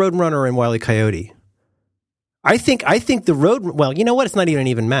about the Roadrunner and Wile E. Coyote? I think the Well, you know what? It's not even an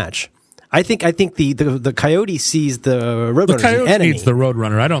even match. I think the Coyote sees the Roadrunner as an enemy. The Coyote needs the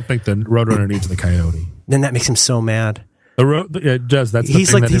Roadrunner. I don't think the Roadrunner needs the Coyote. Then that makes him so mad. It does. That's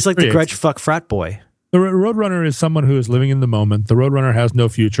he's like the grudge fuck frat boy. The Roadrunner is someone who is living in the moment. The Roadrunner has no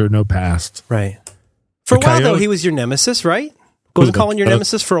future, no past. Right. For a while, though, he was your nemesis, right? Wasn't Colin your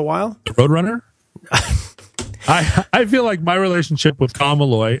nemesis for a while? The Roadrunner? I feel like my relationship with Colin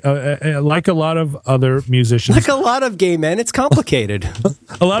Meloy, like a lot of other musicians, like a lot of gay men, it's complicated.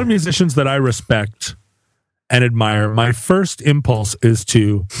 A lot of musicians that I respect and admire, my first impulse is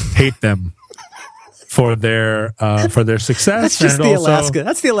to hate them for their success. That's just Alaska.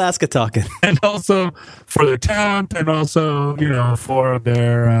 That's the Alaska talking, and also for their talent, and also for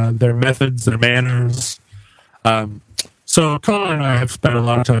their methods, their manners. So Colin and I have spent a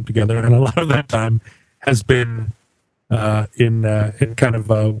lot of time together, and a lot of that time has been in kind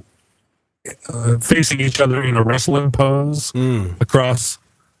of facing each other in a wrestling pose across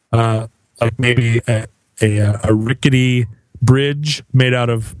like maybe a rickety bridge made out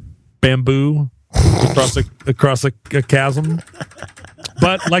of bamboo across a chasm.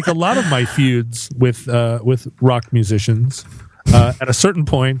 But like a lot of my feuds with rock musicians, at a certain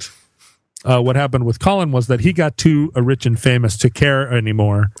point, what happened with Colin was that he got too rich and famous to care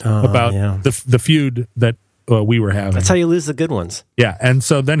anymore about the feud that we were having. That's how you lose the good ones. Yeah, and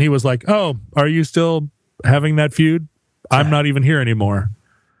so then he was like, "Oh, are you still having that feud? I'm not even here anymore."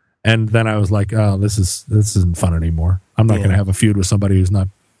 And then I was like, "Oh, this isn't fun anymore. I'm not going to have a feud with somebody who's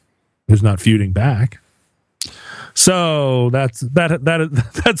not feuding back." So that's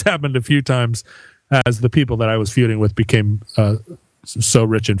happened a few times as the people that I was feuding with became so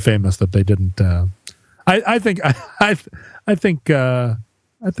rich and famous that they didn't. I think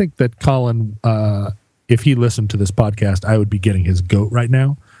I think that Colin, if he listened to this podcast, I would be getting his goat right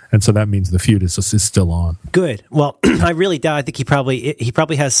now. And so that means the feud is still on. Good. Well, I really doubt. I think he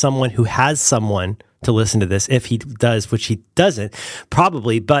probably has someone who has someone to listen to this. If he does, which he doesn't,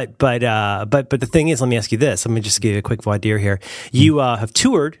 probably. But the thing is, let me ask you this. Let me just give you a quick idea here. You have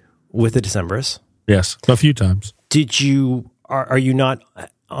toured with the Decemberists. Yes, a few times. Are you not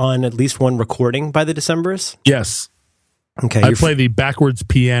on at least one recording by the Decemberists? Yes. Okay. I play the backwards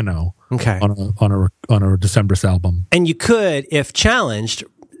piano. Okay. On a Decemberists album. And you could, if challenged,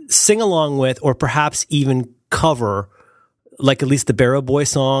 sing along with, or perhaps even cover, like at least the Barrow Boy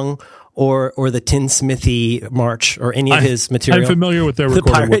song or the Tin Smithy March or any of his material. I'm familiar with their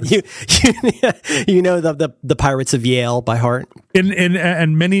recording. You know the Pirates of Yale by heart.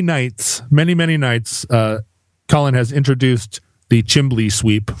 And many nights, Colin has introduced the Chimbley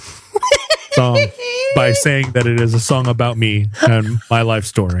Sweep song by saying that it is a song about me and my life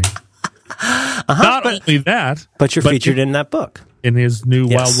story. Not only that, but you're featured in that book. In his new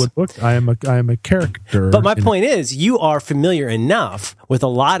Wildwood book, I am a character. But my point is, you are familiar enough with a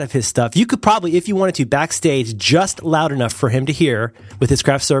lot of his stuff. You could probably, if you wanted to, backstage just loud enough for him to hear with his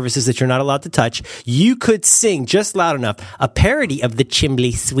craft services that you're not allowed to touch, you could sing just loud enough a parody of the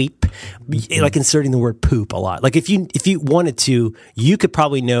Chimbley Sweep, like inserting the word poop a lot. Like if you wanted to, you could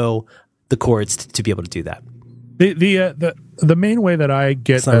probably know the chords to be able to do that. The main way that I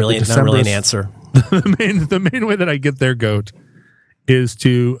get it's not really an answer. the main way that I get their goat is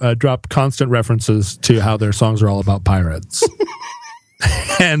to drop constant references to how their songs are all about pirates.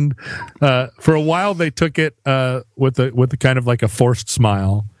 And for a while they took it with a kind of like a forced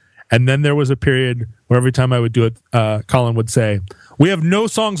smile. And then there was a period where every time I would do it, Colin would say, "We have no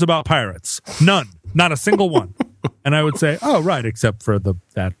songs about pirates. None. Not a single one." And I would say, "Oh, right, except for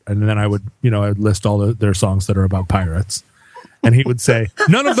that." And then I would list all their songs that are about pirates. And he would say,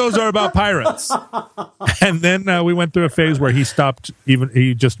 "None of those are about pirates." And then we went through a phase where he stopped.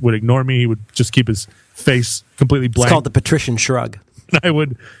 He just would ignore me. He would just keep his face completely blank. It's called the patrician shrug.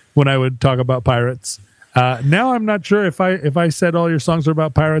 When I would talk about pirates. Now I'm not sure if I said all your songs are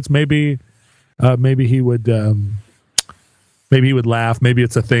about pirates. Maybe he would. Maybe he would laugh. Maybe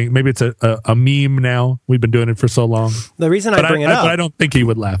it's a thing. Maybe it's a meme now. We've been doing it for so long. The reason I bring it up, I don't think he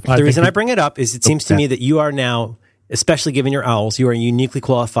would laugh. The reason I bring it up is it seems to me that you are now, especially given your owls, you are uniquely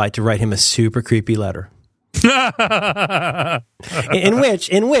qualified to write him a super creepy letter.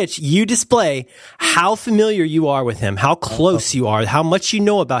 in which you display how familiar you are with him, how close you are, how much you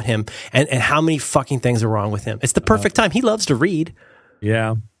know about him, and how many fucking things are wrong with him. It's the perfect time. He loves to read.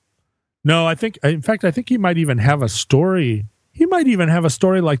 Yeah. No, I think he might even have a story. He might even have a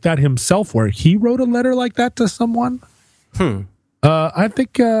story like that himself, where he wrote a letter like that to someone. I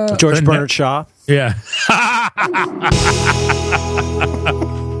think George Bernard Shaw. Yeah.